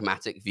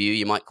pragmatic view,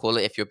 you might call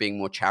it, if you're being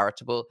more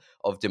charitable,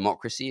 of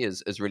democracy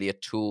as really a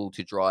tool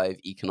to drive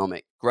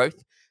economic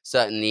growth.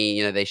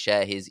 Certainly, they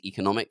share his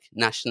economic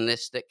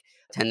nationalistic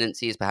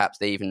tendencies. Perhaps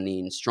they even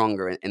lean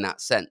stronger in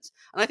that sense.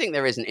 And I think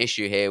there is an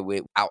issue here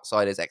with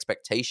outsiders'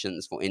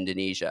 expectations for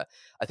Indonesia.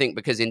 I think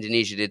because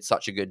Indonesia did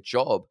such a good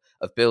job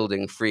of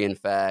building free and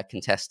fair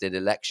contested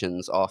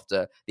elections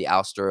after the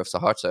ouster of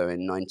Suharto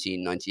in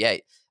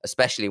 1998,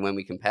 especially when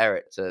we compare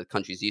it to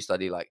countries you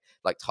study like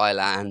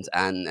Thailand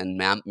and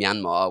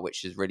Myanmar,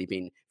 which has really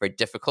been very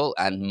difficult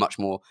and much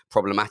more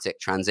problematic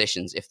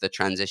transitions, if the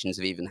transitions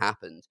have even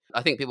happened.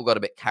 I think people got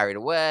a bit carried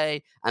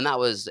away, and that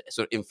was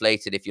sort of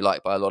inflated, if you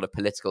like, by a lot of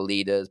political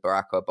leaders,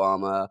 Barack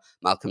Obama,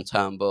 Malcolm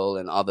Turnbull,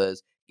 and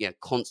others,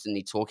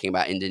 constantly talking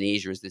about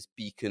Indonesia as this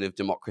beacon of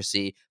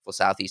democracy for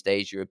Southeast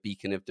Asia, a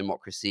beacon of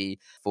democracy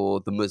for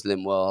the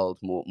Muslim world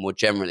more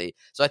generally.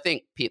 So I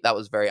think, Pete, that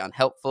was very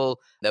unhelpful.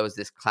 There was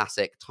this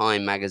classic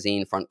Time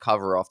magazine front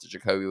cover after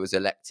Jokowi was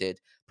elected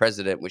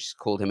president, which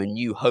called him a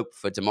new hope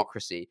for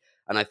democracy.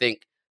 And I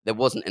think there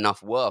wasn't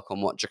enough work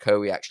on what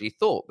Jokowi actually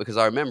thought, because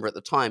I remember at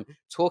the time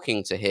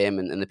talking to him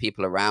and the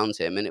people around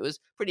him, and it was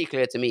pretty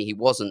clear to me he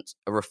wasn't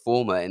a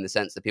reformer in the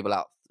sense that people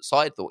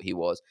outside thought he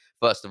was.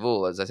 First of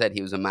all, as I said,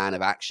 he was a man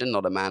of action,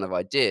 not a man of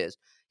ideas.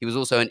 He was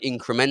also an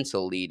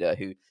incremental leader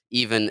who,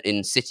 even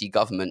in city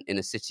government in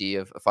a city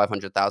of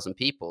 500,000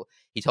 people,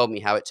 he told me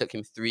how it took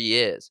him 3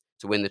 years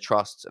to win the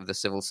trust of the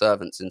civil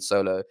servants in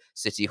Solo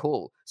City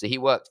Hall. So he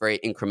worked very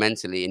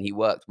incrementally, and he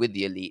worked with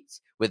the elites,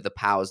 with the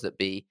powers that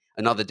be.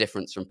 Another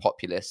difference from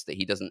populists, that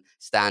he doesn't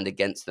stand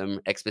against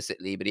them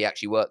explicitly, but he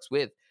actually works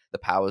with the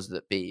powers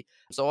that be.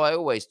 So I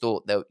always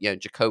thought that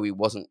Jokowi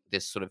wasn't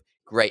this sort of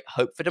great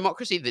hope for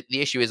democracy. The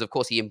issue is, of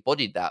course, he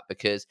embodied that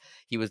because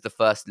he was the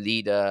first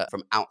leader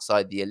from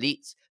outside the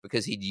elites,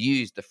 because he'd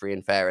used the free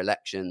and fair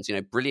elections,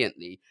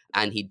 brilliantly,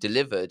 and he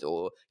delivered,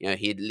 or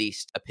he at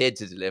least appeared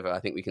to deliver, I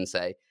think we can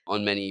say,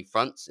 on many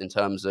fronts in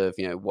terms of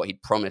what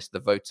he'd promised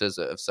the voters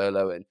of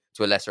Solo, and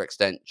to a lesser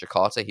extent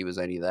Jakarta. He was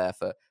only there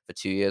for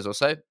 2 years or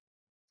so.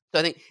 So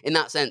I think in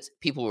that sense,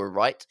 people were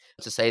right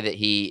to say that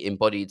he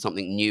embodied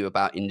something new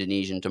about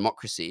Indonesian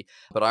democracy.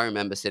 But I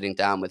remember sitting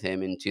down with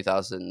him in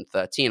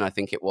 2013, I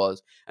think it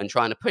was, and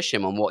trying to push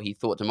him on what he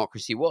thought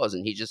democracy was.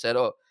 And he just said,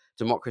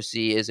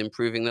 democracy is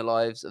improving the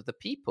lives of the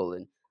people.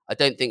 And I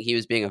don't think he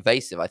was being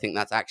evasive. I think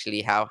that's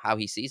actually how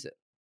he sees it.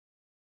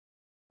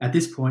 At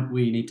this point,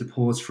 we need to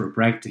pause for a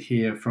break to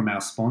hear from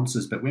our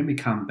sponsors. But when we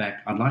come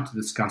back, I'd like to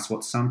discuss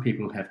what some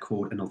people have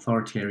called an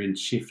authoritarian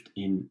shift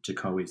in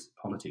Jokowi's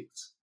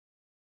politics.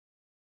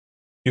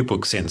 New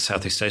Books in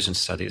Southeast Asian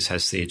Studies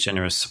has the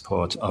generous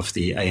support of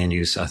the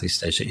ANU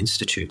Southeast Asia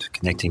Institute,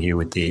 connecting you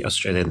with the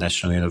Australian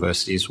National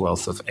University's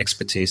wealth of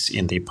expertise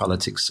in the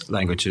politics,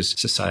 languages,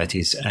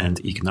 societies, and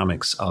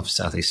economics of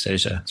Southeast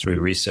Asia through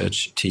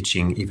research,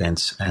 teaching,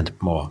 events, and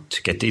more.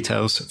 To get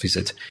details,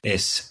 visit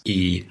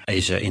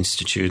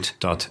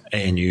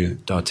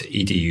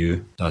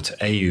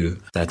seasiainstitute.anu.edu.au.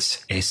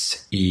 That's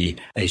SE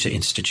Asia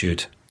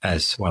Institute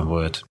as one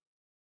word.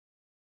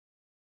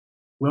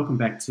 Welcome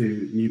back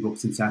to New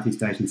Books in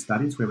Southeast Asian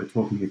Studies, where we're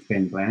talking with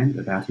Ben Bland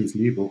about his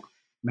new book,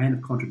 Man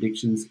of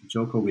Contradictions,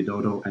 Joko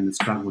Widodo and the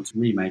Struggle to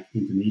Remake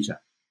Indonesia.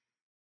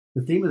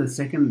 The theme of the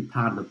second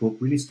part of the book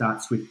really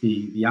starts with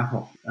the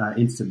Ahok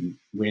incident,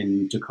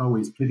 when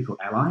Jokowi's political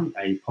ally,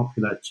 a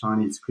popular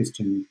Chinese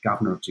Christian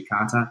governor of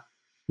Jakarta,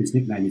 whose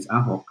nickname is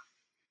Ahok,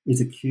 is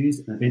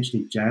accused and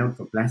eventually jailed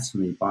for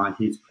blasphemy by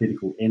his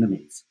political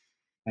enemies.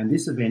 And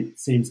this event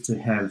seems to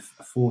have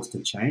forced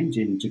a change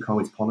in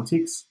Jokowi's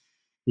politics.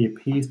 He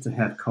appears to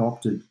have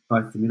co-opted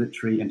both the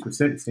military and, to a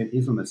certain extent,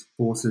 Islamist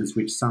forces,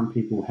 which some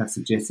people have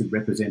suggested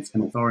represents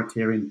an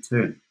authoritarian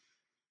turn.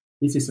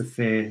 Is this a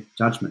fair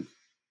judgment?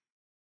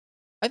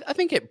 I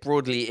think it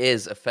broadly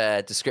is a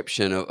fair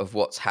description of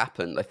what's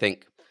happened. I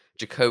think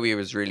Jokowi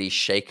was really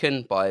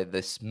shaken by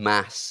this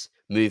mass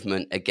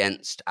movement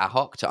against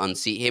Ahok to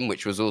unseat him,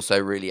 which was also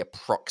really a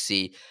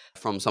proxy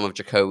from some of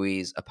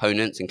Jokowi's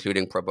opponents,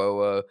 including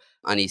Prabowo,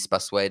 Anies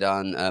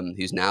Baswedan,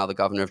 who's now the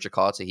governor of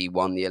Jakarta. He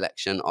won the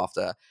election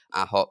after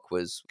Ahok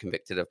was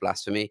convicted of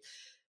blasphemy.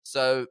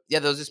 So, yeah,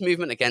 there was this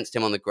movement against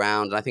him on the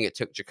ground, and I think it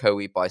took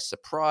Jokowi by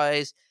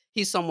surprise.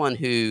 He's someone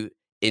who,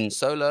 in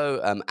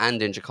Solo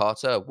and in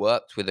Jakarta,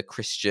 worked with a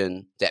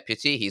Christian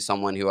deputy. He's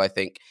someone who I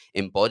think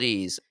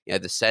embodies,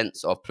 the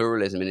sense of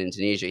pluralism in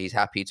Indonesia. He's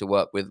happy to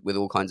work with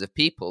all kinds of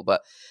people,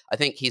 but I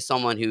think he's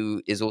someone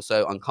who is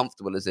also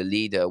uncomfortable as a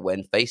leader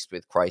when faced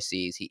with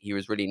crises. He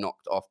was really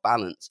knocked off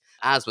balance,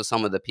 as were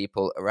some of the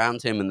people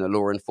around him and the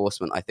law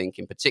enforcement, I think,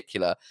 in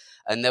particular.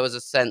 And there was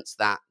a sense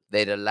that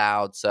they'd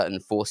allowed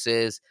certain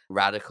forces,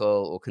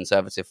 radical or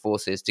conservative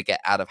forces, to get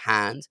out of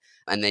hand,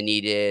 and they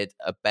needed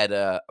a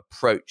better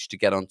approach to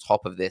get on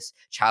top of this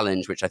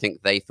challenge, which I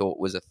think they thought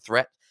was a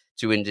threat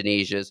to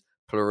Indonesia's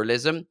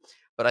pluralism.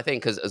 But I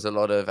think, as a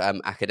lot of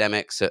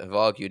academics have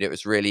argued, it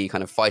was really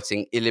kind of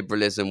fighting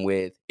illiberalism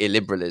with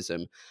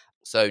illiberalism.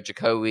 So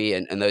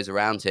Jokowi and those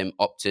around him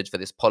opted for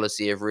this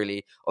policy of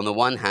really, on the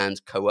one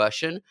hand,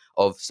 coercion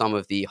of some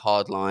of the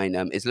hardline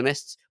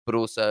Islamists, but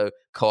also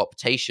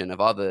co-optation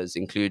of others,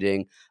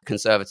 including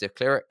conservative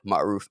cleric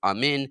Ma'ruf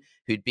Amin,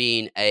 who'd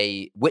been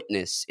a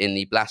witness in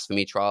the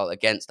blasphemy trial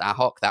against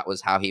Ahok. That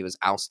was how he was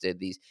ousted,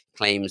 these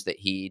claims that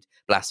he'd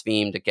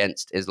blasphemed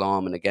against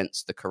Islam and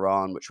against the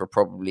Quran, which were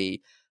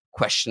probably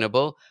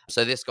questionable.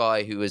 So this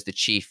guy, who was the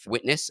chief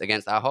witness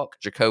against Ahok,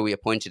 Jokowi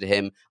appointed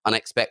him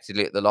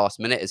unexpectedly at the last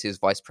minute as his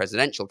vice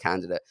presidential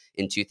candidate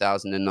in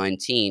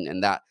 2019,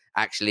 and that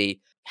actually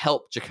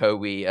helped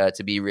Jokowi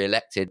to be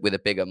re-elected with a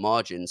bigger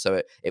margin.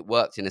 So it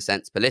worked in a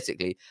sense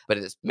politically, but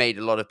it's made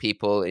a lot of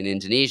people in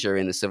Indonesia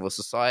in the civil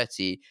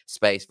society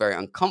space very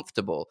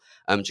uncomfortable.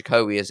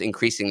 Jokowi is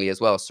increasingly as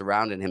well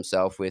surrounding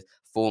himself with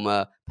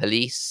former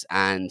police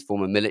and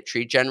former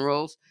military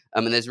generals.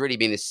 And there's really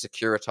been this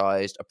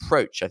securitized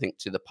approach, I think,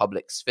 to the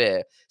public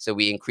sphere. So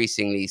we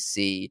increasingly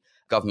see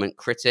government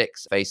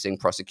critics facing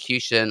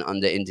prosecution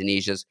under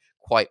Indonesia's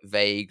quite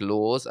vague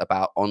laws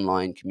about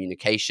online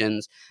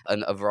communications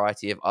and a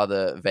variety of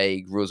other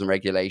vague rules and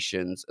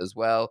regulations as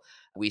well.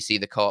 We see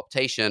the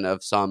co-optation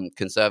of some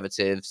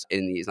conservatives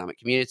in the Islamic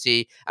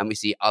community, and we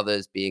see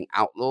others being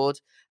outlawed.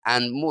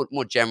 And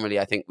more generally,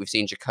 I think we've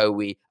seen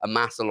Jokowi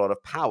amass a lot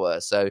of power.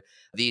 So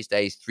these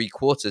days,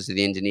 3/4 of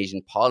the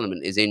Indonesian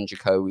parliament is in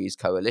Jokowi's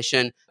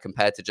coalition,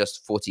 compared to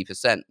just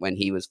 40% when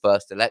he was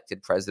first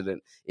elected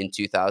president in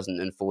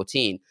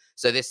 2014.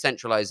 So this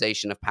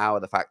centralization of power,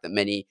 the fact that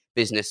many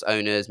business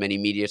owners, many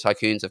media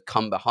tycoons have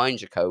come behind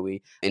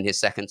Jokowi in his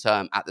second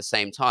term at the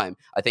same time,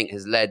 I think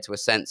has led to a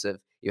sense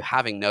of you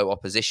having no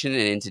opposition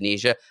in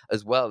Indonesia,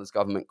 as well as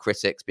government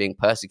critics being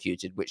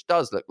persecuted, which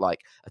does look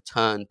like a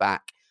turn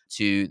back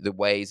to the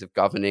ways of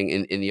governing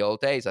in the old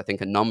days. I think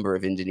a number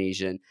of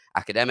Indonesian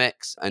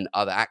academics and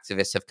other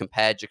activists have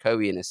compared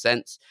Jokowi in a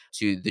sense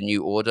to the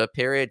New Order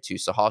period, to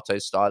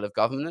Suharto's style of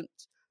government.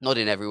 Not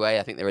in every way.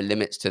 I think there are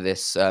limits to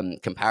this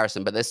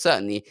comparison, but there's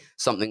certainly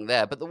something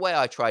there. But the way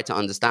I try to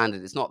understand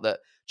it is not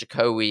that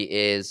Jokowi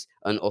is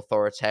an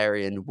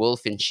authoritarian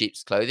wolf in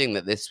sheep's clothing,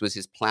 that this was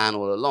his plan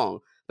all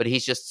along, but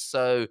he's just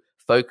so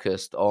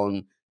focused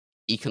on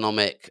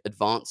economic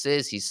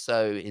advances.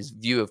 His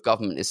view of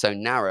government is so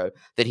narrow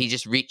that he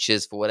just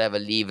reaches for whatever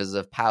levers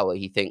of power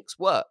he thinks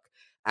work.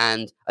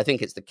 And I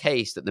think it's the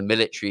case that the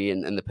military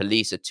and the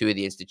police are two of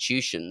the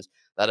institutions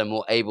that are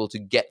more able to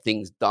get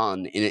things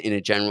done in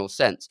a general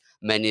sense.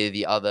 Many of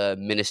the other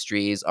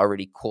ministries are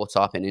really caught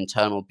up in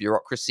internal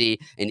bureaucracy,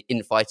 in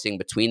infighting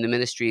between the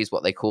ministries,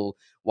 what they call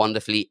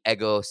wonderfully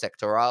ego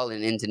sectoral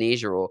in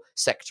Indonesia, or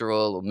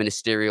sectoral or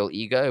ministerial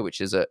ego, which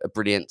is a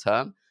brilliant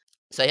term.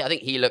 So I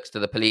think he looks to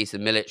the police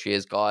and military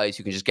as guys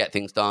who can just get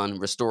things done,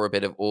 restore a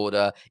bit of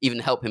order, even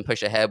help him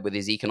push ahead with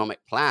his economic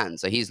plan.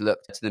 So he's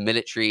looked to the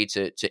military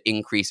to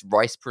increase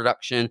rice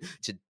production,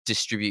 to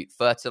distribute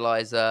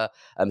fertilizer.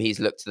 He's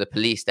looked to the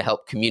police to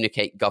help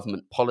communicate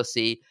government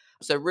policy.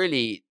 So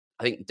really,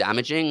 I think,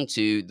 damaging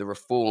to the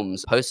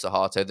reforms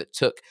post-Suharto that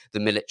took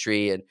the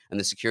military and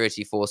the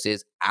security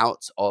forces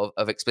out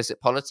of explicit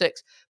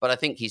politics. But I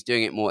think he's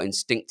doing it more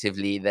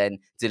instinctively than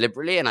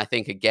deliberately. And I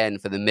think, again,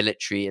 for the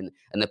military and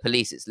the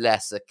police, it's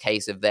less a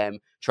case of them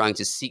trying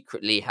to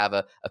secretly have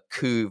a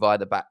coup via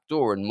the back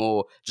door, and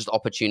more just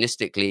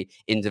opportunistically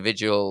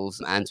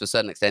individuals and, to a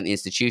certain extent, the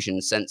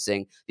institutions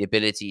sensing the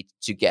ability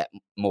to get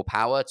more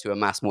power, to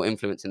amass more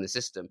influence in the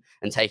system,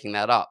 and taking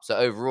that up. So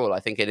overall, I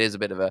think it is a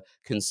bit of a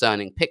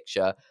concerning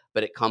picture.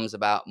 but it comes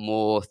about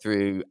more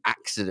through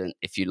accident,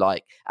 if you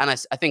like. And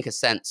I think a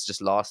sense,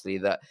 just lastly,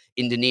 that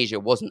Indonesia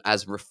wasn't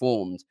as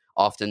reformed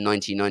after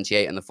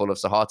 1998 and the fall of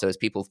Suharto as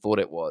people thought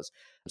it was.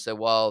 So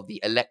while the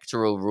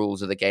electoral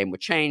rules of the game were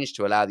changed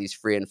to allow these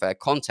free and fair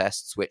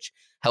contests, which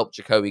helped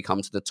Jokowi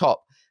come to the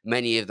top,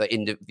 many of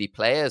the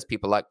players,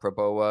 people like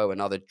Prabowo,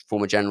 another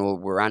former general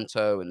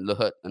Wiranto, and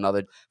Luhut,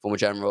 another former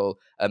general,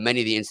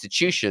 many of the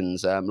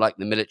institutions like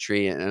the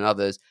military and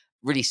others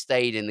really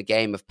stayed in the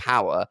game of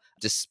power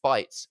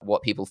despite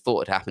what people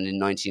thought had happened in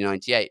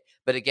 1998.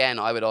 But again,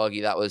 I would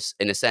argue that was,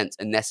 in a sense,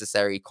 a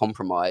necessary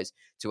compromise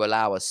to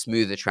allow a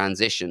smoother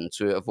transition,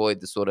 to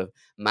avoid the sort of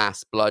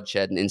mass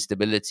bloodshed and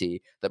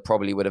instability that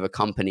probably would have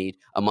accompanied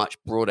a much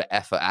broader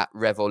effort at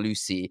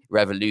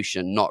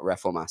revolution, not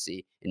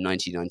reformasi, in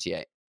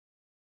 1998.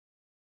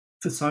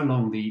 For so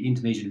long, the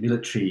Indonesian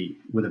military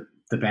were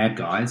the bad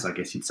guys, I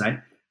guess you'd say.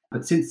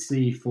 But since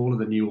the fall of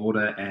the New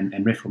Order and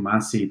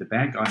Reformasi, the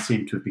bad guys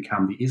seem to have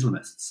become the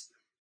Islamists.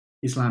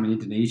 Islam in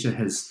Indonesia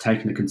has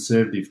taken a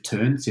conservative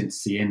turn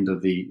since the end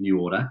of the New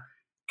Order.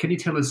 Can you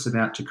tell us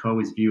about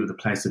Jokowi's view of the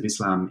place of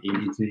Islam in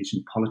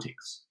Indonesian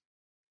politics?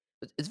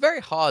 It's very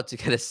hard to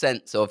get a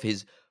sense of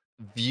his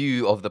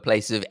view of the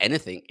place of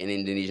anything in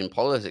Indonesian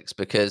politics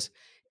because,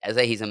 as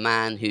I say, he's a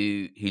man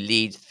who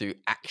leads through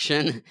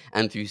action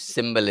and through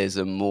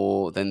symbolism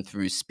more than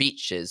through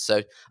speeches.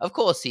 So, of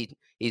course,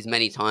 he's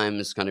many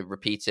times kind of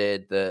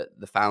repeated the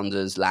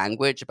founder's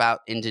language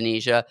about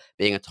Indonesia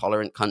being a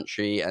tolerant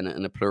country and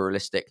a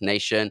pluralistic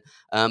nation.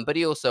 But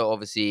he also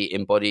obviously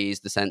embodies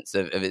the sense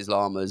of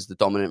Islam as the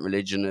dominant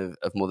religion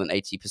of more than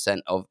 80%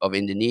 of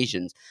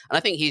Indonesians. And I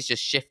think he's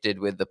just shifted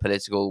with the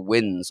political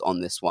winds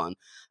on this one.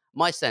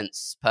 My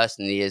sense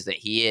personally is that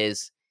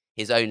his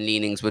own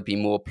leanings would be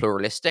more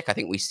pluralistic. I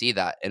think we see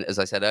that. And as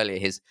I said earlier,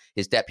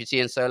 his deputy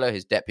in Solo,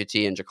 his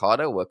deputy in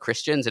Jakarta were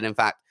Christians. And in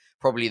fact,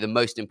 probably the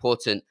most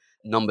important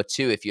number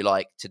two, if you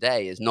like,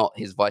 today is not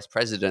his vice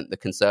president, the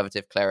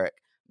conservative cleric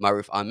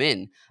Maruf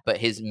Amin, but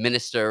his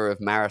Minister of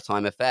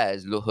Maritime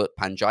Affairs, Luhut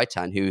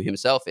Panjaitan, who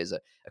himself is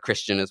a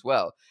Christian as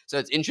well. So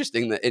it's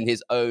interesting that in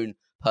his own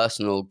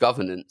personal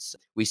governance,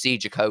 we see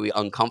Jokowi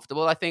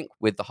uncomfortable, I think,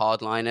 with the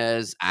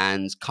hardliners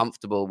and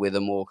comfortable with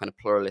a more kind of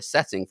pluralist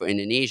setting for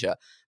Indonesia.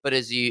 But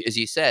as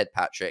you said,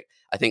 Patrick,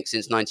 I think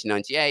since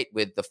 1998,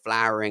 with the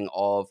flowering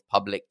of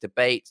public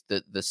debate,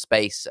 the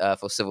space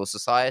for civil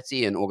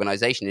society and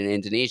organization in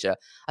Indonesia,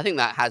 I think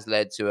that has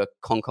led to a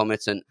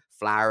concomitant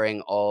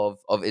flowering of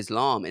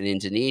Islam in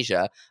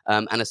Indonesia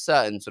and a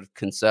certain sort of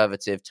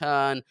conservative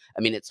turn.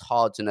 I mean, it's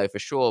hard to know for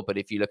sure, but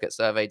if you look at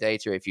survey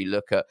data, if you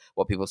look at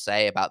what people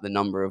say about the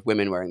number of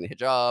women wearing the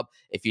hijab,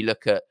 if you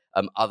look at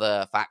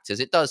other factors,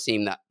 it does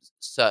seem that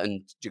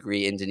certain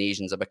degree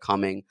Indonesians are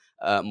becoming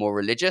more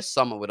religious.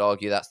 Some would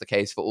argue that's the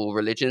case for all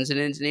religions in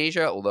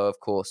Indonesia, although, of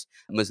course,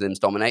 Muslims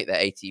dominate, they're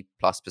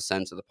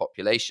 80+% of the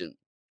population.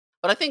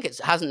 But I think it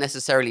hasn't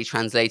necessarily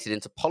translated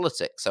into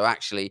politics. So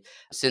actually,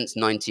 since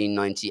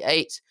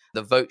 1998,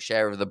 the vote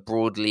share of the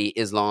broadly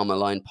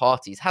Islam-aligned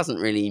parties hasn't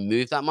really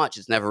moved that much.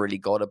 It's never really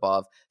got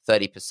above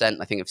 30%,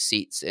 I think, of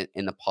seats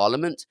in the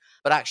parliament.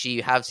 But actually,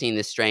 you have seen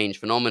this strange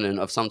phenomenon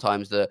of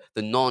sometimes the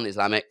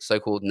non-Islamic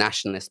so-called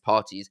nationalist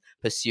parties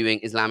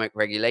pursuing Islamic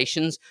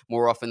regulations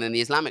more often than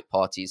the Islamic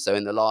parties. So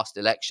in the last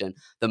election,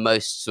 the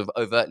most sort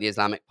of overtly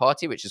Islamic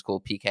party, which is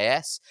called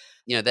PKS,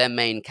 their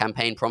main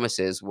campaign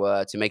promises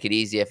were to make it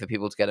easier for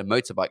people to get a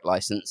motorbike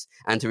license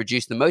and to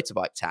reduce the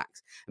motorbike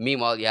tax. And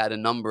meanwhile, you had a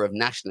number of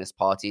nationalist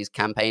parties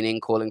campaigning,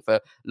 calling for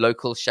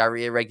local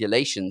Sharia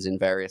regulations in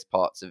various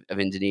parts of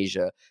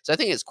Indonesia. So I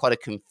think it's quite a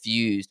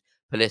confused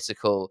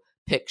political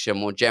picture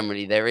more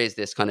generally. There is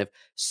this kind of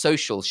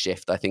social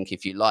shift, I think,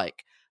 if you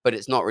like, but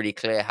it's not really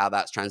clear how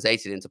that's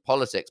translated into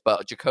politics.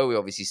 But Jokowi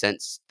obviously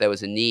sensed there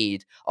was a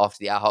need after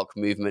the Ahok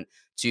movement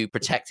to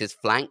protect his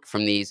flank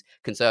from these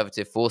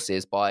conservative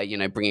forces by,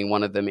 bringing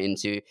one of them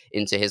into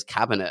his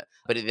cabinet.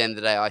 But at the end of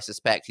the day, I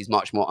suspect he's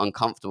much more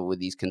uncomfortable with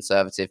these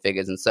conservative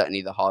figures and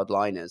certainly the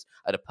hardliners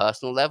at a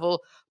personal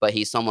level. But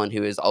he's someone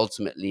who is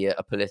ultimately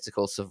a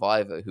political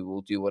survivor who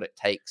will do what it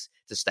takes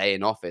to stay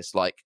in office,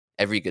 like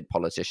every good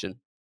politician.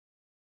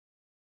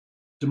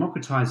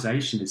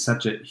 Democratization is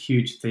such a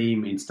huge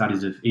theme in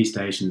studies of East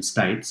Asian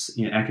states.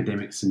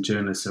 Academics and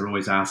journalists are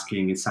always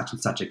asking, is such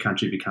and such a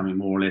country becoming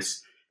more or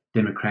less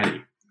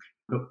democratic?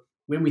 But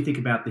when we think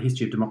about the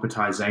history of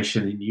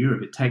democratization in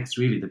Europe, it takes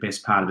really the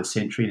best part of a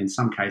century, and in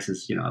some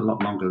cases, a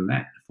lot longer than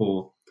that,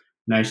 before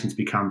nations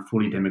become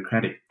fully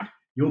democratic.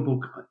 Your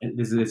book,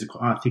 there's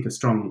I think, a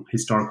strong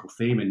historical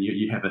theme, and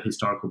you have a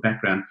historical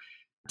background.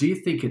 Do you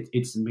think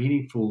it's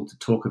meaningful to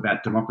talk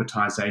about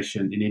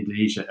democratization in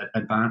Indonesia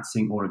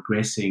advancing or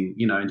regressing,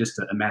 in just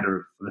a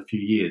matter of a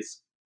few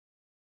years?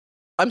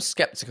 I'm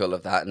skeptical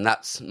of that, and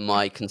that's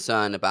my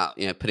concern about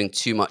putting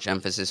too much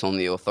emphasis on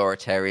the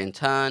authoritarian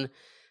turn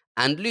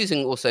and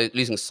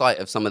losing sight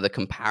of some of the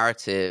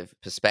comparative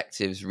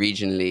perspectives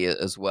regionally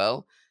as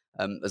well.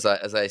 As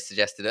I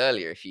suggested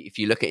earlier, if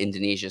you look at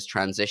Indonesia's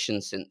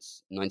transition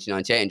since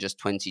 1998 in just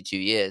 22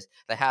 years,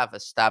 they have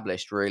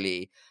established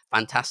really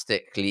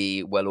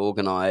fantastically well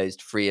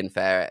organized, free and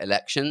fair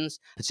elections,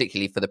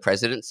 particularly for the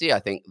presidency. I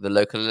think the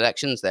local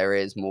elections, there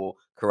is more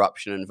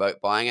corruption and vote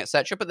buying,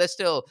 etc. But there's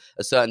still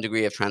a certain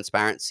degree of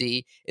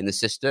transparency in the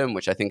system,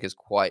 which I think is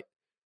quite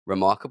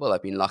remarkable.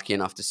 I've been lucky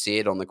enough to see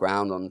it on the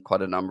ground on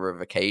quite a number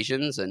of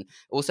occasions, and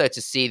also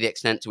to see the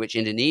extent to which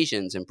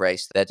Indonesians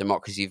embrace their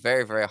democracy.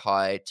 Very, very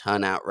high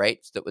turnout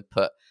rates that would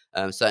put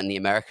certainly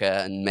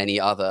America and many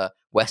other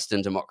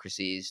Western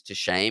democracies to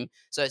shame.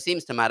 So it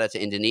seems to matter to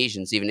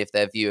Indonesians, even if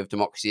their view of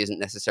democracy isn't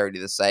necessarily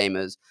the same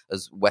as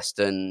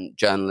Western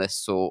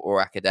journalists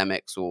or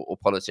academics or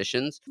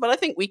politicians. But I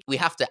think we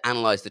have to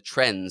analyze the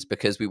trends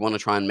because we want to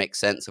try and make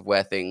sense of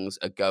where things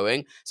are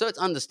going. So it's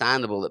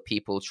understandable that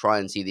people try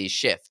and see these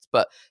shifts.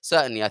 But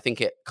certainly I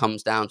think it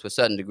comes down to a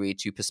certain degree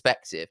to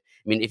perspective.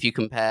 I mean, if you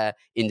compare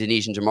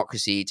Indonesian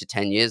democracy to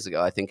 10 years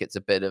ago, I think it's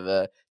a bit of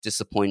a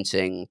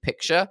disappointing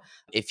picture.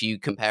 If you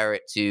compare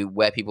it to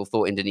where people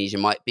thought Indonesia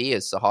might be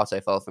as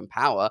Suharto fell from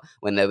power,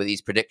 when there were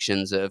these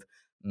predictions of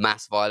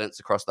mass violence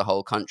across the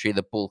whole country,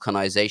 the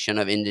balkanization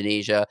of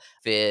Indonesia,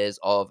 fears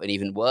of an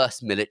even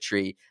worse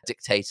military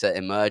dictator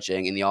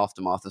emerging in the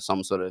aftermath of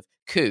some sort of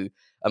coup.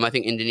 I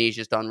think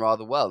Indonesia's done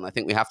rather well. And I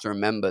think we have to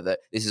remember that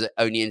this is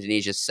only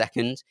Indonesia's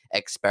second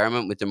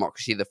experiment with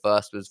democracy. The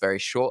first was very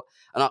short.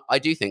 And I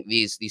do think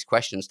these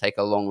questions take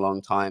a long, long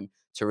time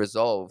to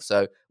resolve.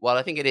 So while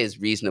I think it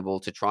is reasonable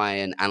to try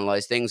and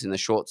analyze things in the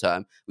short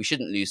term, we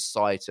shouldn't lose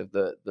sight of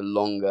the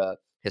longer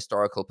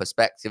historical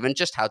perspective and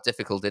just how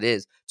difficult it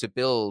is to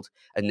build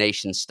a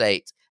nation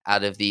state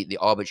out of the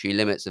arbitrary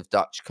limits of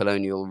Dutch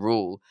colonial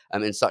rule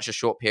in such a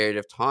short period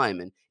of time.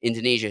 And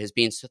Indonesia has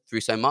been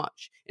through so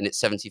much in its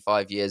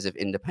 75 years of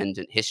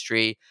independent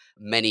history,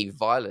 many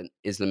violent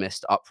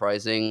Islamist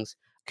uprisings,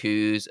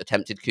 coups,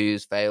 attempted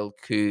coups, failed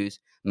coups,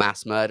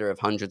 mass murder of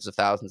hundreds of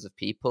thousands of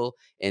people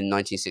in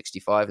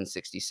 1965 and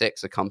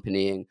 66,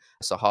 accompanying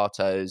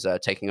Suharto's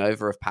taking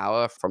over of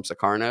power from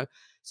Sukarno.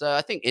 So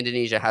I think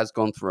Indonesia has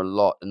gone through a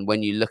lot. And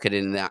when you look at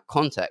it in that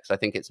context, I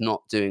think it's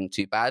not doing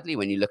too badly.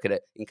 When you look at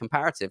it in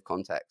comparative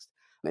context,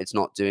 it's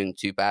not doing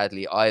too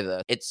badly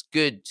either. It's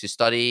good to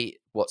study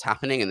what's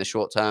happening in the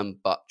short term,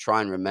 but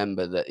try and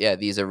remember that,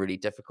 these are really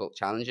difficult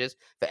challenges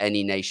for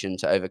any nation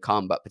to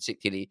overcome, but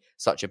particularly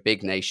such a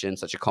big nation,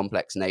 such a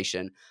complex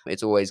nation,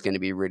 it's always going to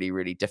be really,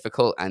 really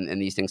difficult.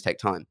 And these things take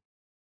time.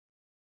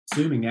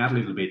 Zooming out a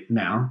little bit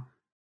now,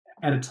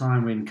 at a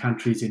time when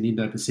countries in the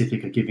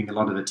Indo-Pacific are giving a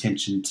lot of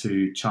attention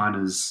to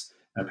China's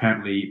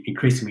apparently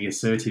increasingly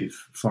assertive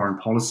foreign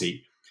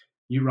policy,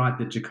 you write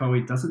that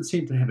Jokowi doesn't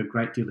seem to have a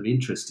great deal of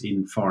interest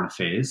in foreign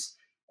affairs,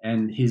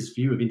 and his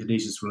view of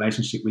Indonesia's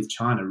relationship with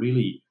China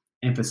really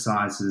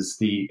emphasises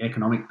the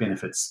economic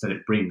benefits that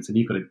it brings. And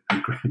you've got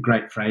a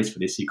great phrase for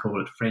this. You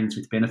call it friends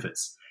with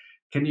benefits.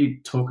 Can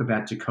you talk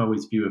about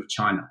Jokowi's view of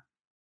China?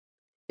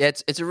 Yeah,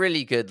 it's a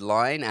really good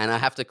line, and I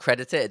have to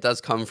credit it. It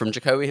does come from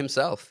Jokowi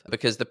himself,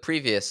 because the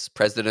previous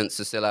president,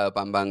 Susilo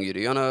Bambang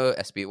Yudhoyono,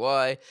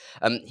 SBY,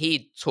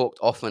 he talked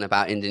often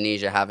about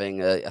Indonesia having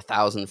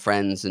 1,000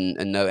 friends and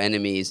no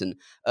enemies. And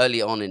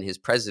early on in his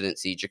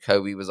presidency,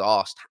 Jokowi was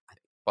asked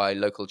by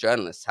local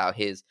journalists how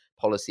his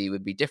policy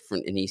would be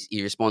different, and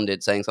he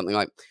responded saying something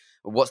like,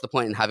 well, what's the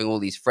point in having all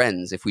these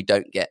friends if we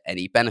don't get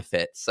any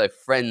benefits? So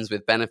friends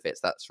with benefits,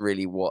 that's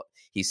really what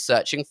he's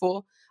searching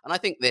for. And I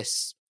think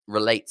this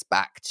relates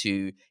back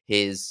to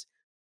his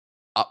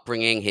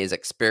upbringing, his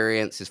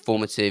experience, his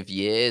formative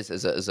years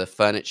as a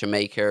furniture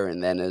maker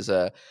and then as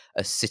a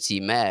city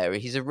mayor.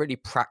 He's a really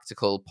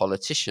practical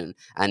politician,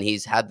 and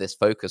he's had this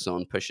focus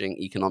on pushing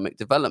economic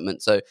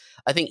development. So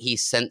I think he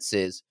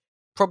senses,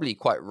 probably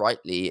quite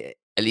rightly,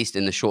 at least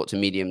in the short to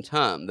medium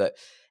term, that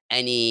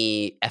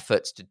any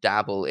efforts to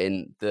dabble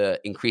in the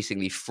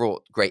increasingly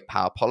fraught great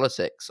power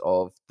politics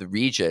of the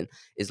region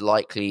is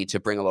likely to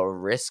bring a lot of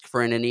risk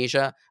for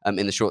Indonesia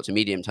in the short to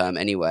medium term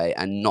anyway,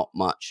 and not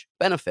much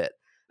benefit.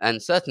 And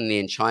certainly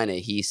in China,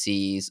 he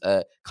sees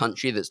a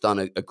country that's done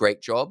a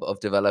great job of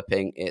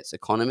developing its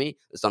economy,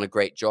 that's done a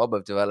great job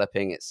of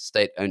developing its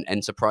state-owned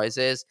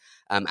enterprises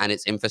and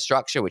its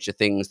infrastructure, which are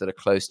things that are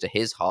close to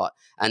his heart.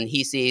 And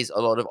he sees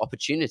a lot of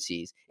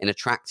opportunities in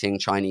attracting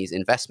Chinese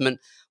investment,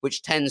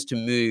 which tends to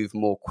move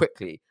more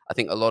quickly. I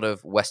think a lot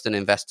of Western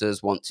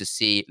investors want to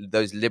see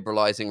those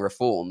liberalizing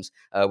reforms,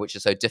 which are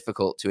so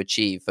difficult to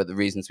achieve for the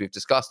reasons we've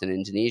discussed in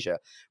Indonesia.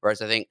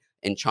 Whereas I think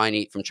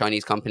from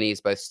Chinese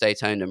companies, both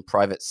state-owned and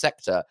private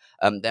sector,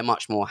 they're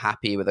much more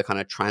happy with a kind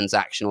of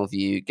transactional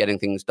view, getting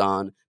things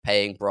done,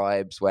 paying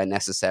bribes where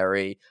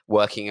necessary,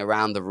 working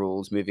around the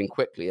rules, moving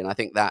quickly. And I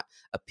think that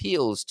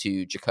appeals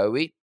to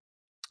Jokowi.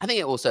 I think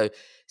it also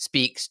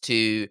speaks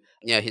to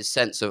his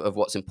sense of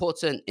what's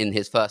important. In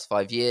his first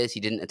 5 years,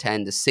 he didn't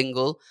attend a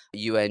single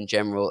UN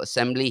General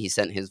Assembly. He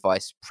sent his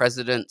vice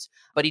president,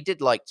 but he did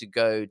like to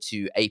go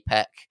to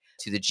APEC,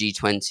 to the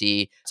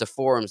G20, to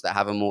forums that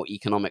have a more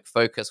economic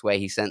focus, where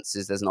he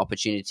senses there's an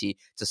opportunity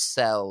to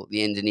sell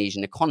the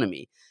Indonesian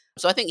economy.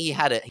 So I think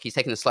he's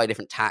taken a slightly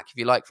different tack, if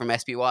you like, from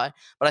SPY.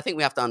 But I think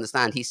we have to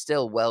understand he's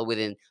still well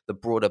within the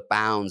broader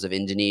bounds of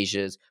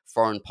Indonesia's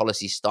foreign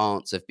policy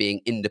stance of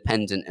being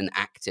independent and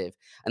active.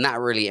 And that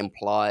really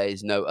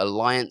implies no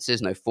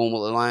alliances, no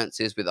formal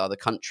alliances with other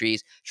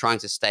countries, trying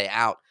to stay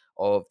out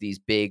of these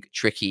big,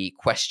 tricky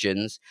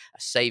questions,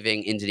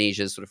 saving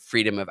Indonesia's sort of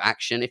freedom of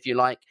action, if you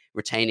like,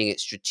 retaining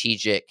its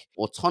strategic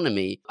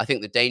autonomy. I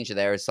think the danger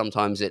there is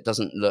sometimes it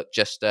doesn't look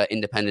just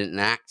independent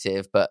and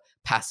active, but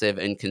passive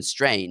and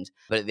constrained.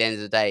 But at the end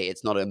of the day,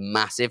 it's not a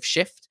massive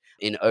shift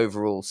in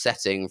overall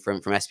setting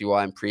from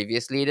SPY and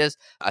previous leaders.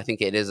 I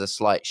think it is a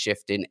slight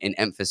shift in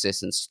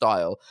emphasis and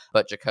style,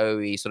 but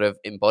Jokowi sort of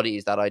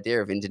embodies that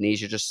idea of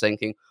Indonesia just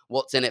thinking,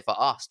 what's in it for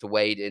us to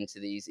wade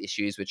into these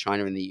issues with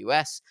China and the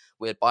US?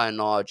 We're by and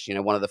large,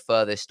 one of the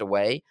furthest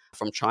away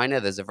from China.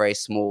 There's a very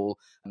small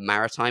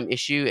maritime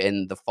issue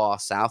in the far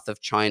south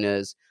of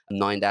China's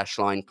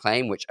 9-line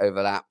claim, which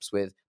overlaps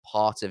with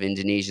part of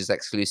Indonesia's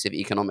exclusive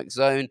economic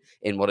zone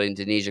in what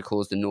Indonesia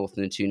calls the North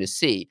Natuna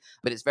Sea.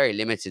 But it's very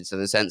limited to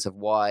the sense of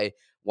why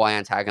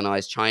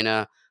antagonize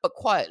China. But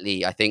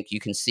quietly, I think you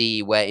can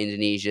see where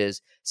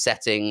Indonesia's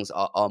settings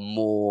are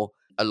more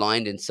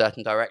aligned in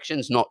certain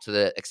directions, not to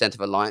the extent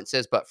of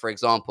alliances. But for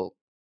example,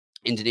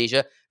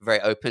 Indonesia, very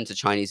open to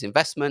Chinese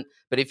investment.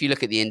 But if you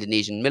look at the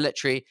Indonesian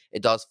military,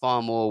 it does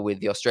far more with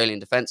the Australian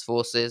Defence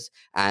Forces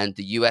and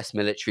the US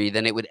military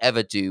than it would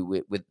ever do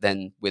with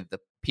the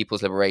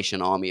People's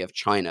Liberation Army of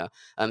China.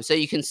 So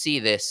you can see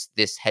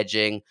this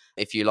hedging,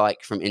 if you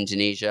like, from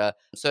Indonesia.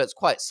 So it's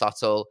quite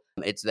subtle.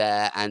 It's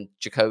there. And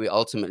Jokowi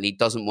ultimately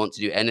doesn't want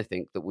to do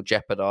anything that will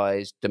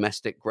jeopardize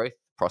domestic growth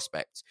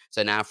prospects.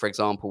 So now, for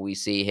example, we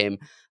see him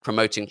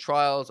promoting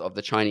trials of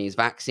the Chinese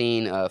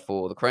vaccine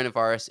for the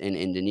coronavirus in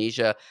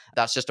Indonesia.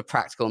 That's just a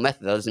practical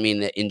method. That doesn't mean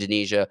that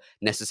Indonesia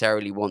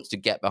necessarily wants to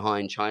get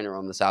behind China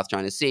on the South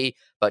China Sea,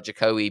 but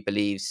Jokowi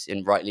believes,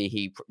 and rightly,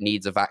 he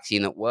needs a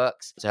vaccine that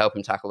works to help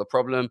him tackle the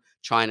problem.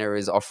 China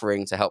is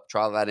offering to help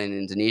trial that in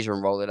Indonesia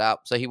and roll it out.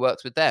 So he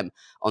works with them.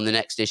 On the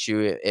next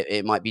issue,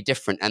 it might be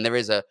different. And there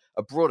is a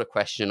broader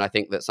question, I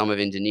think, that some of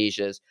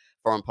Indonesia's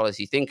foreign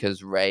policy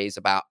thinkers raise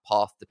about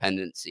path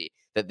dependency,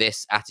 that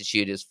this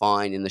attitude is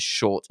fine in the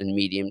short and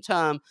medium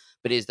term,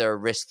 but is there a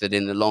risk that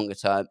in the longer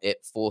term it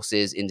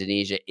forces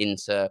Indonesia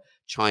into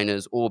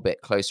China's orbit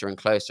closer and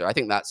closer? I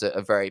think that's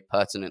a very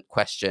pertinent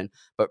question,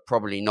 but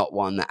probably not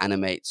one that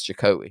animates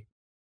Jokowi.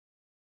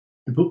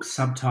 The book's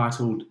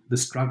subtitled The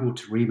Struggle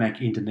to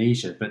Remake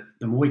Indonesia, but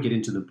the more we get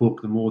into the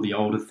book, the more the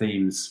older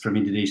themes from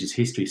Indonesia's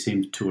history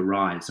seem to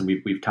arise, and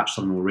we've touched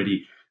on them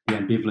already. The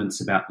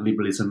ambivalence about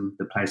liberalism,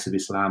 the place of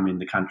Islam in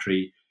the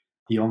country,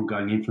 the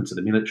ongoing influence of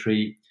the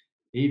military,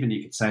 even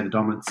you could say the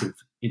dominance of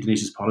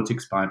Indonesia's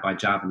politics by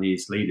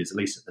Javanese leaders, at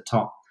least at the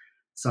top.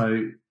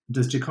 So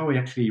does Jokowi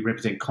actually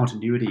represent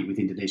continuity with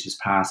Indonesia's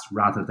past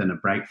rather than a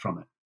break from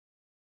it?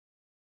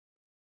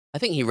 I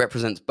think he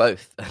represents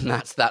both, and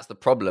that's the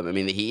problem. I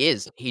mean,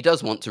 he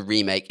does want to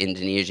remake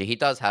Indonesia. He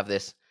does have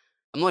this,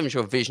 I'm not even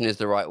sure vision is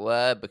the right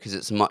word because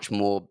it's much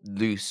more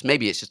loose.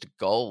 Maybe it's just a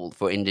goal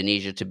for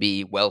Indonesia to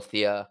be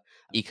wealthier,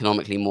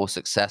 economically more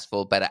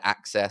successful, better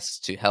access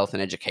to health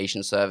and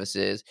education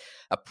services,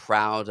 a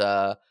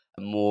prouder,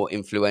 more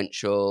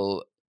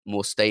influential,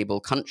 more stable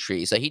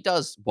country. So he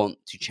does want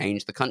to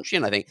change the country.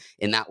 And I think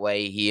in that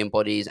way, he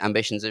embodies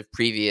ambitions of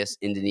previous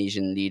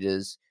Indonesian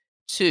leaders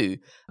too.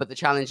 But the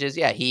challenge is,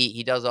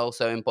 he does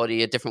also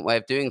embody a different way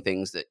of doing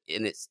things.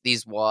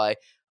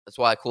 That's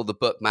why I call the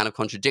book Man of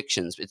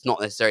Contradictions. It's not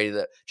necessarily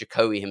that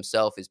Jokowi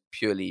himself is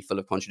purely full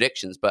of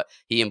contradictions, but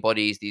he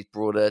embodies these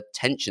broader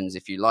tensions,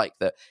 if you like,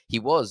 that he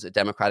was a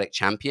democratic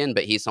champion,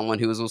 but he's someone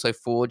who was also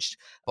forged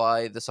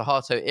by the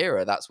Suharto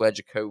era. That's where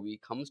Jokowi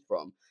comes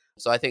from.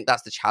 So I think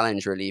that's the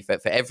challenge really for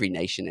every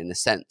nation in a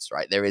sense,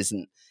 right? There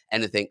isn't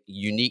anything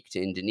unique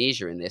to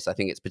Indonesia in this. I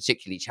think it's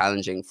particularly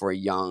challenging for a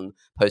young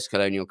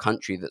post-colonial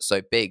country that's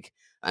so big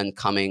and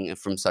coming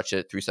from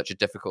through such a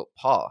difficult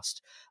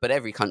past. But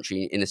every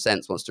country, in a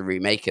sense, wants to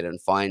remake it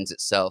and finds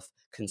itself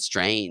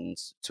constrained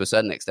to a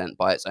certain extent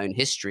by its own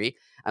history.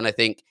 And I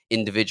think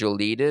individual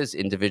leaders,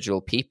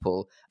 individual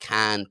people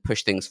can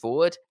push things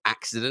forward.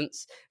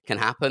 Accidents can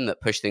happen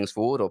that push things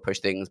forward or push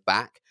things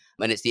back.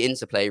 And it's the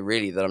interplay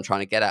really that I'm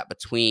trying to get at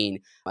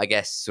between, I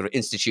guess, sort of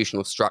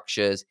institutional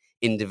structures,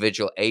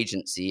 individual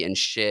agency, and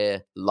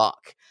sheer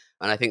luck.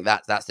 And I think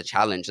that's the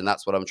challenge. And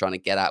that's what I'm trying to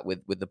get at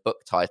with the book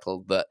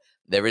title, that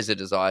there is a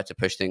desire to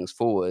push things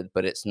forward,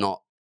 but it's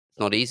not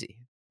easy.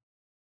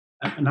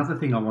 Another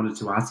thing I wanted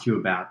to ask you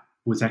about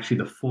was actually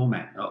the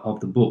format of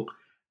the book.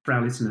 For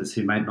our listeners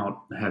who may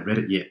not have read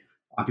it yet,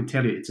 I can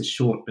tell you it's a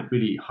short but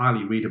really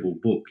highly readable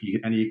book,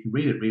 and you can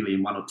read it really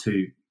in one or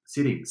two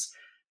sittings.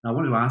 And I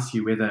wanted to ask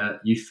you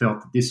whether you felt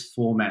that this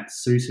format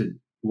suited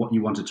what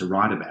you wanted to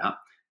write about,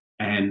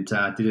 and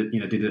did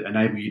it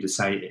enable you to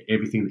say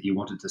everything that you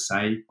wanted to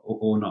say,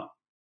 or not?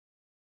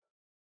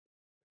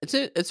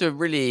 It's a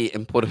really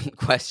important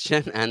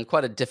question and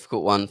quite a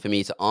difficult one for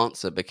me to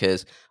answer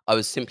because I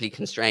was simply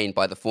constrained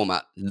by the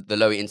format. The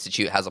Lowy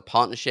Institute has a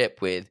partnership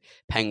with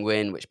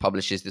Penguin, which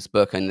publishes this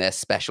book and their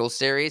special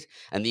series.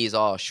 And these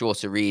are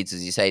shorter reads,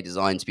 as you say,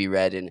 designed to be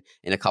read in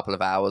a couple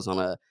of hours on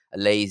a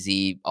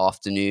lazy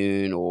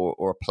afternoon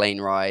or a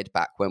plane ride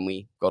back when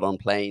we got on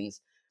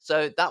planes.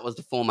 So that was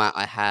the format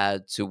I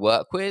had to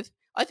work with.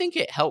 I think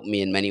it helped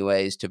me in many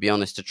ways, to be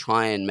honest, to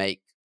try and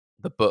make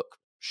the book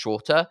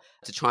shorter,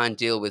 to try and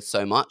deal with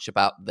so much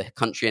about the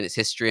country and its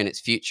history and its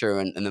future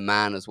and the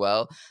man as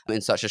well in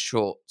such a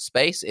short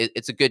space.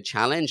 It's a good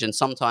challenge. And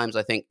sometimes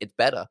I think it's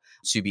better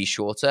to be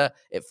shorter.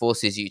 It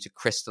forces you to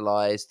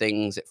crystallize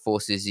things. It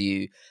forces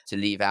you to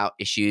leave out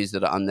issues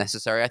that are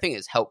unnecessary. I think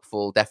it's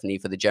helpful definitely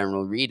for the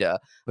general reader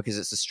because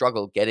it's a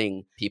struggle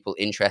getting people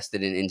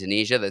interested in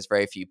Indonesia. There's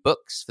very few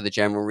books for the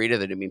general reader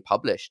that have been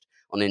published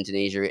on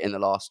Indonesia in the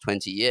last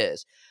 20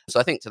 years. So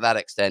I think to that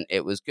extent,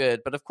 it was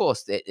good. But of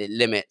course, it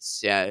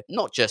limits,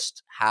 not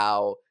just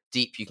how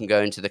deep you can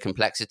go into the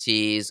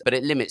complexities, but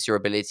it limits your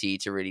ability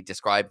to really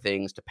describe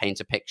things, to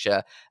paint a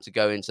picture, to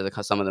go into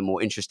some of the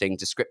more interesting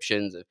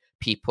descriptions of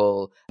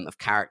people, of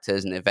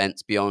characters and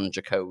events beyond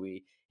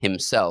Jokowi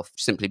himself,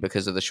 simply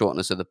because of the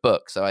shortness of the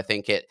book. So I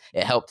think it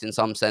helped in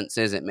some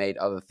senses. It made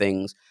other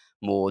things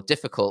more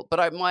difficult.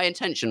 But my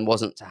intention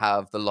wasn't to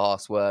have the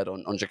last word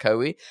on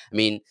Jokowi. I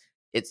mean,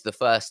 it's the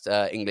first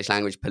English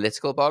language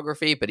political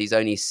biography, but he's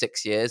only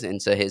 6 years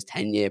into his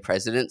 10-year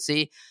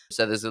presidency.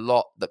 So there's a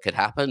lot that could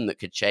happen, that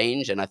could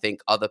change. And I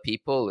think other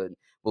people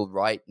will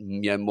write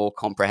more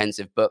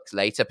comprehensive books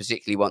later,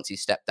 particularly once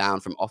he's stepped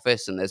down from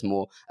office and there's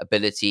more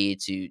ability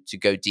to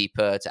go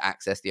deeper, to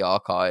access the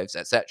archives,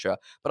 etc.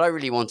 But I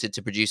really wanted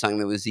to produce something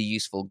that was a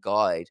useful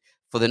guide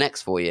for the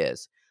next 4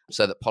 years,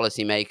 so that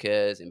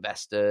policymakers,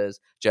 investors,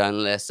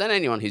 journalists, and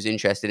anyone who's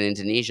interested in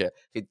Indonesia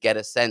could get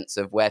a sense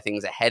of where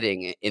things are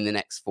heading in the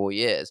next 4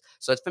 years.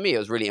 So for me, it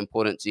was really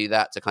important to do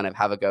that, to kind of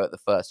have a go at the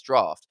first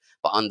draft,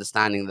 but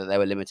understanding that there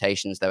were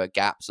limitations, there were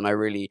gaps, and I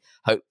really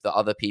hope that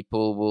other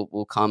people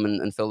will come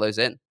and fill those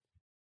in.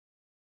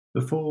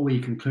 Before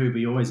we conclude,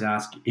 we always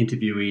ask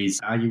interviewees,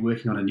 are you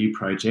working on a new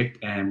project,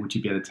 and would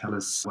you be able to tell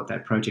us what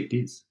that project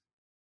is?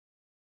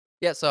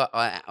 Yeah, so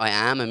I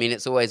am. I mean,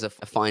 it's always a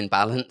fine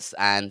balance.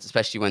 And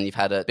especially when you've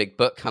had a big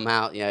book come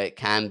out, it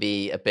can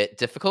be a bit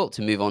difficult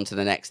to move on to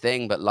the next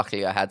thing. But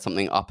luckily, I had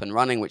something up and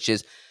running, which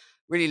is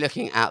really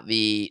looking at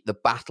the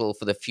battle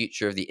for the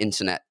future of the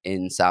internet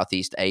in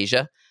Southeast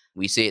Asia.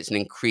 We see it's an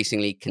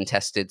increasingly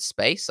contested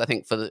space. I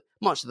think for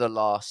much of the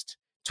last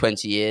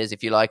 20 years,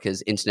 if you like,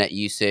 as internet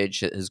usage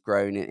has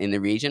grown in the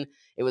region,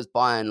 it was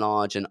by and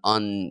large an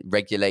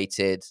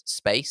unregulated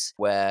space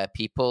where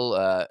people,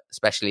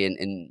 especially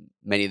in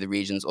many of the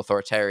region's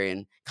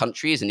authoritarian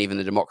countries and even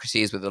the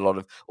democracies with a lot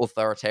of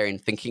authoritarian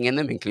thinking in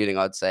them, including,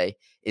 I'd say,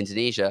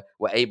 Indonesia,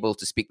 were able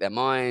to speak their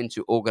mind,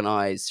 to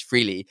organize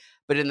freely.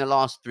 But in the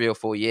last 3 or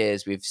 4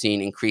 years, we've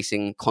seen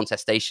increasing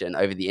contestation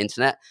over the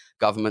internet.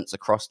 Governments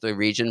across the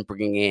region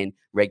bringing in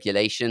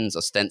regulations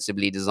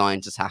ostensibly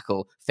designed to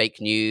tackle fake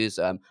news,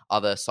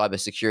 other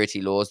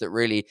cybersecurity laws that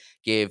really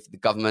give the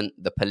government,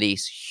 the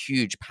police,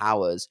 huge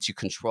powers to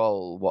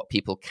control what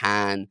people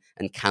can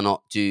and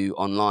cannot do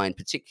online,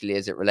 particularly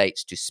as it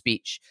relates to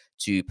speech,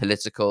 to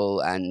political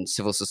and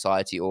civil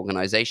society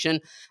organization.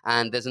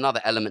 And there's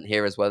another element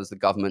here as well as the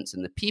governments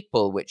and the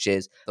people, which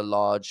is the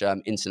large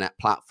internet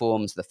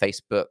platforms, the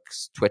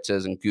Facebooks,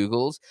 Twitters, and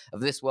Googles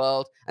of this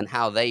world, and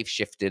how they've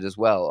shifted as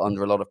well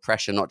under a lot of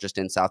pressure, not just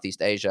in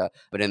Southeast Asia,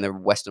 but in the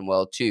Western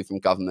world too, from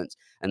governments,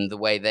 and the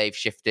way they've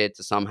shifted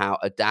to somehow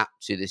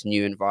adapt to this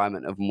new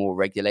environment of more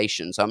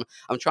regulation. So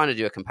I'm trying to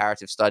do a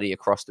comparative study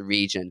across the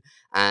region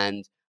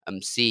and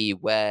see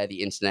where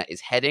the internet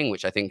is heading,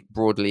 which I think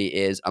broadly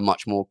is a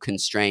much more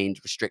constrained,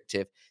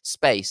 restrictive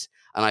space.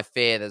 And I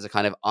fear there's a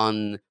kind of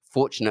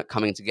unfortunate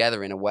coming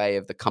together in a way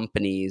of the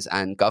companies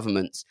and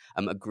governments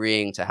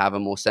agreeing to have a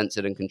more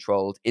censored and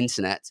controlled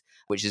internet,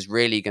 which is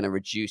really going to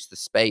reduce the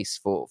space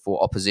for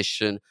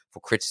opposition, for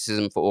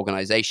criticism, for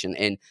organization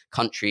in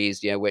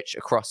countries, which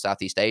across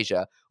Southeast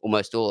Asia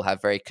almost all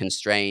have very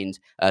constrained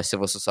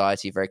civil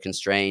society, very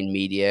constrained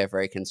media,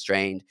 very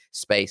constrained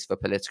space for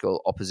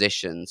political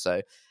opposition.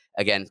 So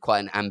again,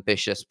 quite an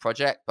ambitious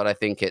project, but I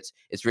think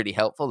it's really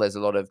helpful. There's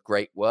a lot of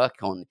great work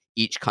on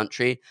each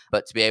country,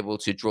 but to be able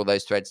to draw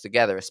those threads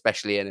together,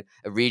 especially in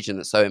a region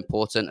that's so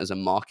important as a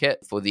market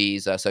for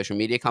these social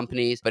media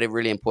companies, but it's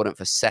really important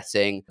for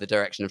setting the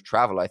direction of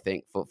travel, I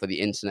think, for the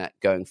internet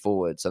going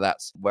forward. So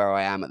that's where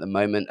I am at the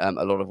moment.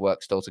 A lot of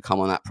work still to come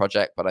on that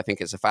project, but I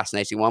think it's a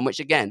fascinating one, which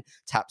again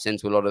taps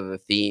into a lot of the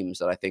themes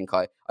that I think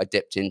I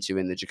dipped into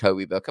in the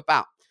Jokowi book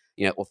about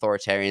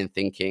authoritarian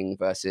thinking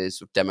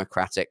versus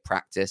democratic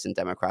practice and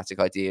democratic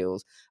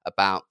ideals,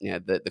 about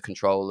the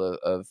control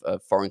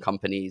of foreign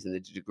companies and the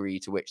degree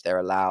to which they're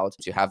allowed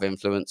to have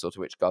influence or to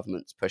which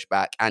governments push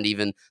back, and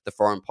even the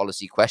foreign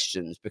policy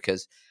questions,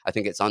 because I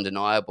think it's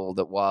undeniable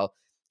that while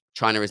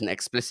China isn't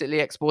explicitly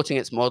exporting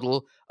its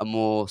model, a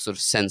more sort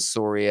of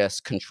censorious,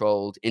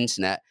 controlled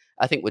internet,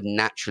 I think would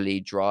naturally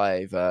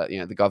drive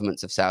the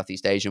governments of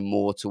Southeast Asia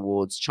more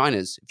towards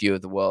China's view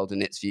of the world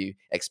and its view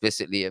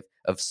explicitly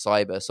of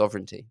cyber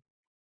sovereignty.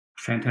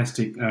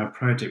 Fantastic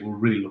project. We'll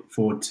really look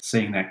forward to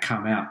seeing that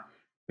come out.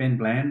 Ben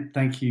Bland,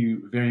 thank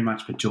you very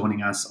much for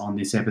joining us on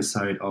this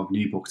episode of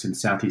New Books in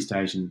Southeast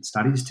Asian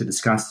Studies to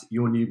discuss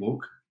your new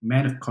book,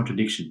 Man of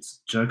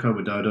Contradictions, Joko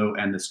Widodo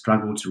and the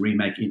Struggle to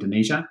Remake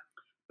Indonesia,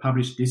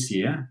 published this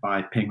year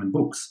by Penguin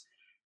Books.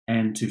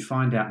 And to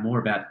find out more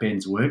about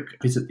Ben's work,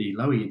 visit the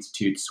Lowy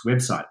Institute's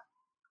website.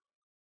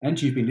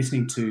 And you've been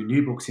listening to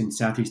New Books in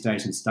Southeast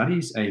Asian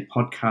Studies, a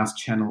podcast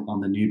channel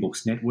on the New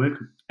Books Network.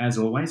 As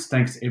always,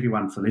 thanks to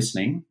everyone for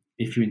listening.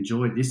 If you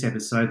enjoyed this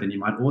episode, then you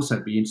might also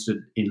be interested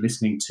in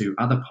listening to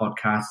other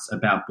podcasts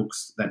about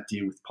books that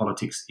deal with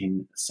politics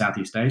in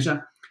Southeast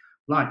Asia,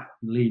 like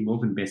Lee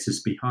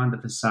Morgenbesser's Behind the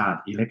Facade,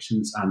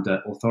 Elections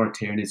Under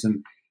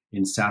Authoritarianism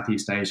in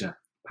Southeast Asia,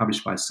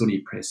 published by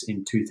SUNY Press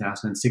in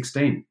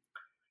 2016.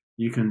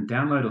 You can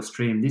download or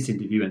stream this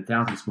interview and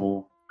thousands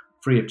more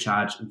free of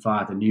charge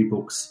via the New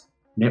Books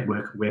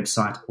Network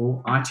website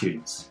or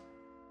iTunes.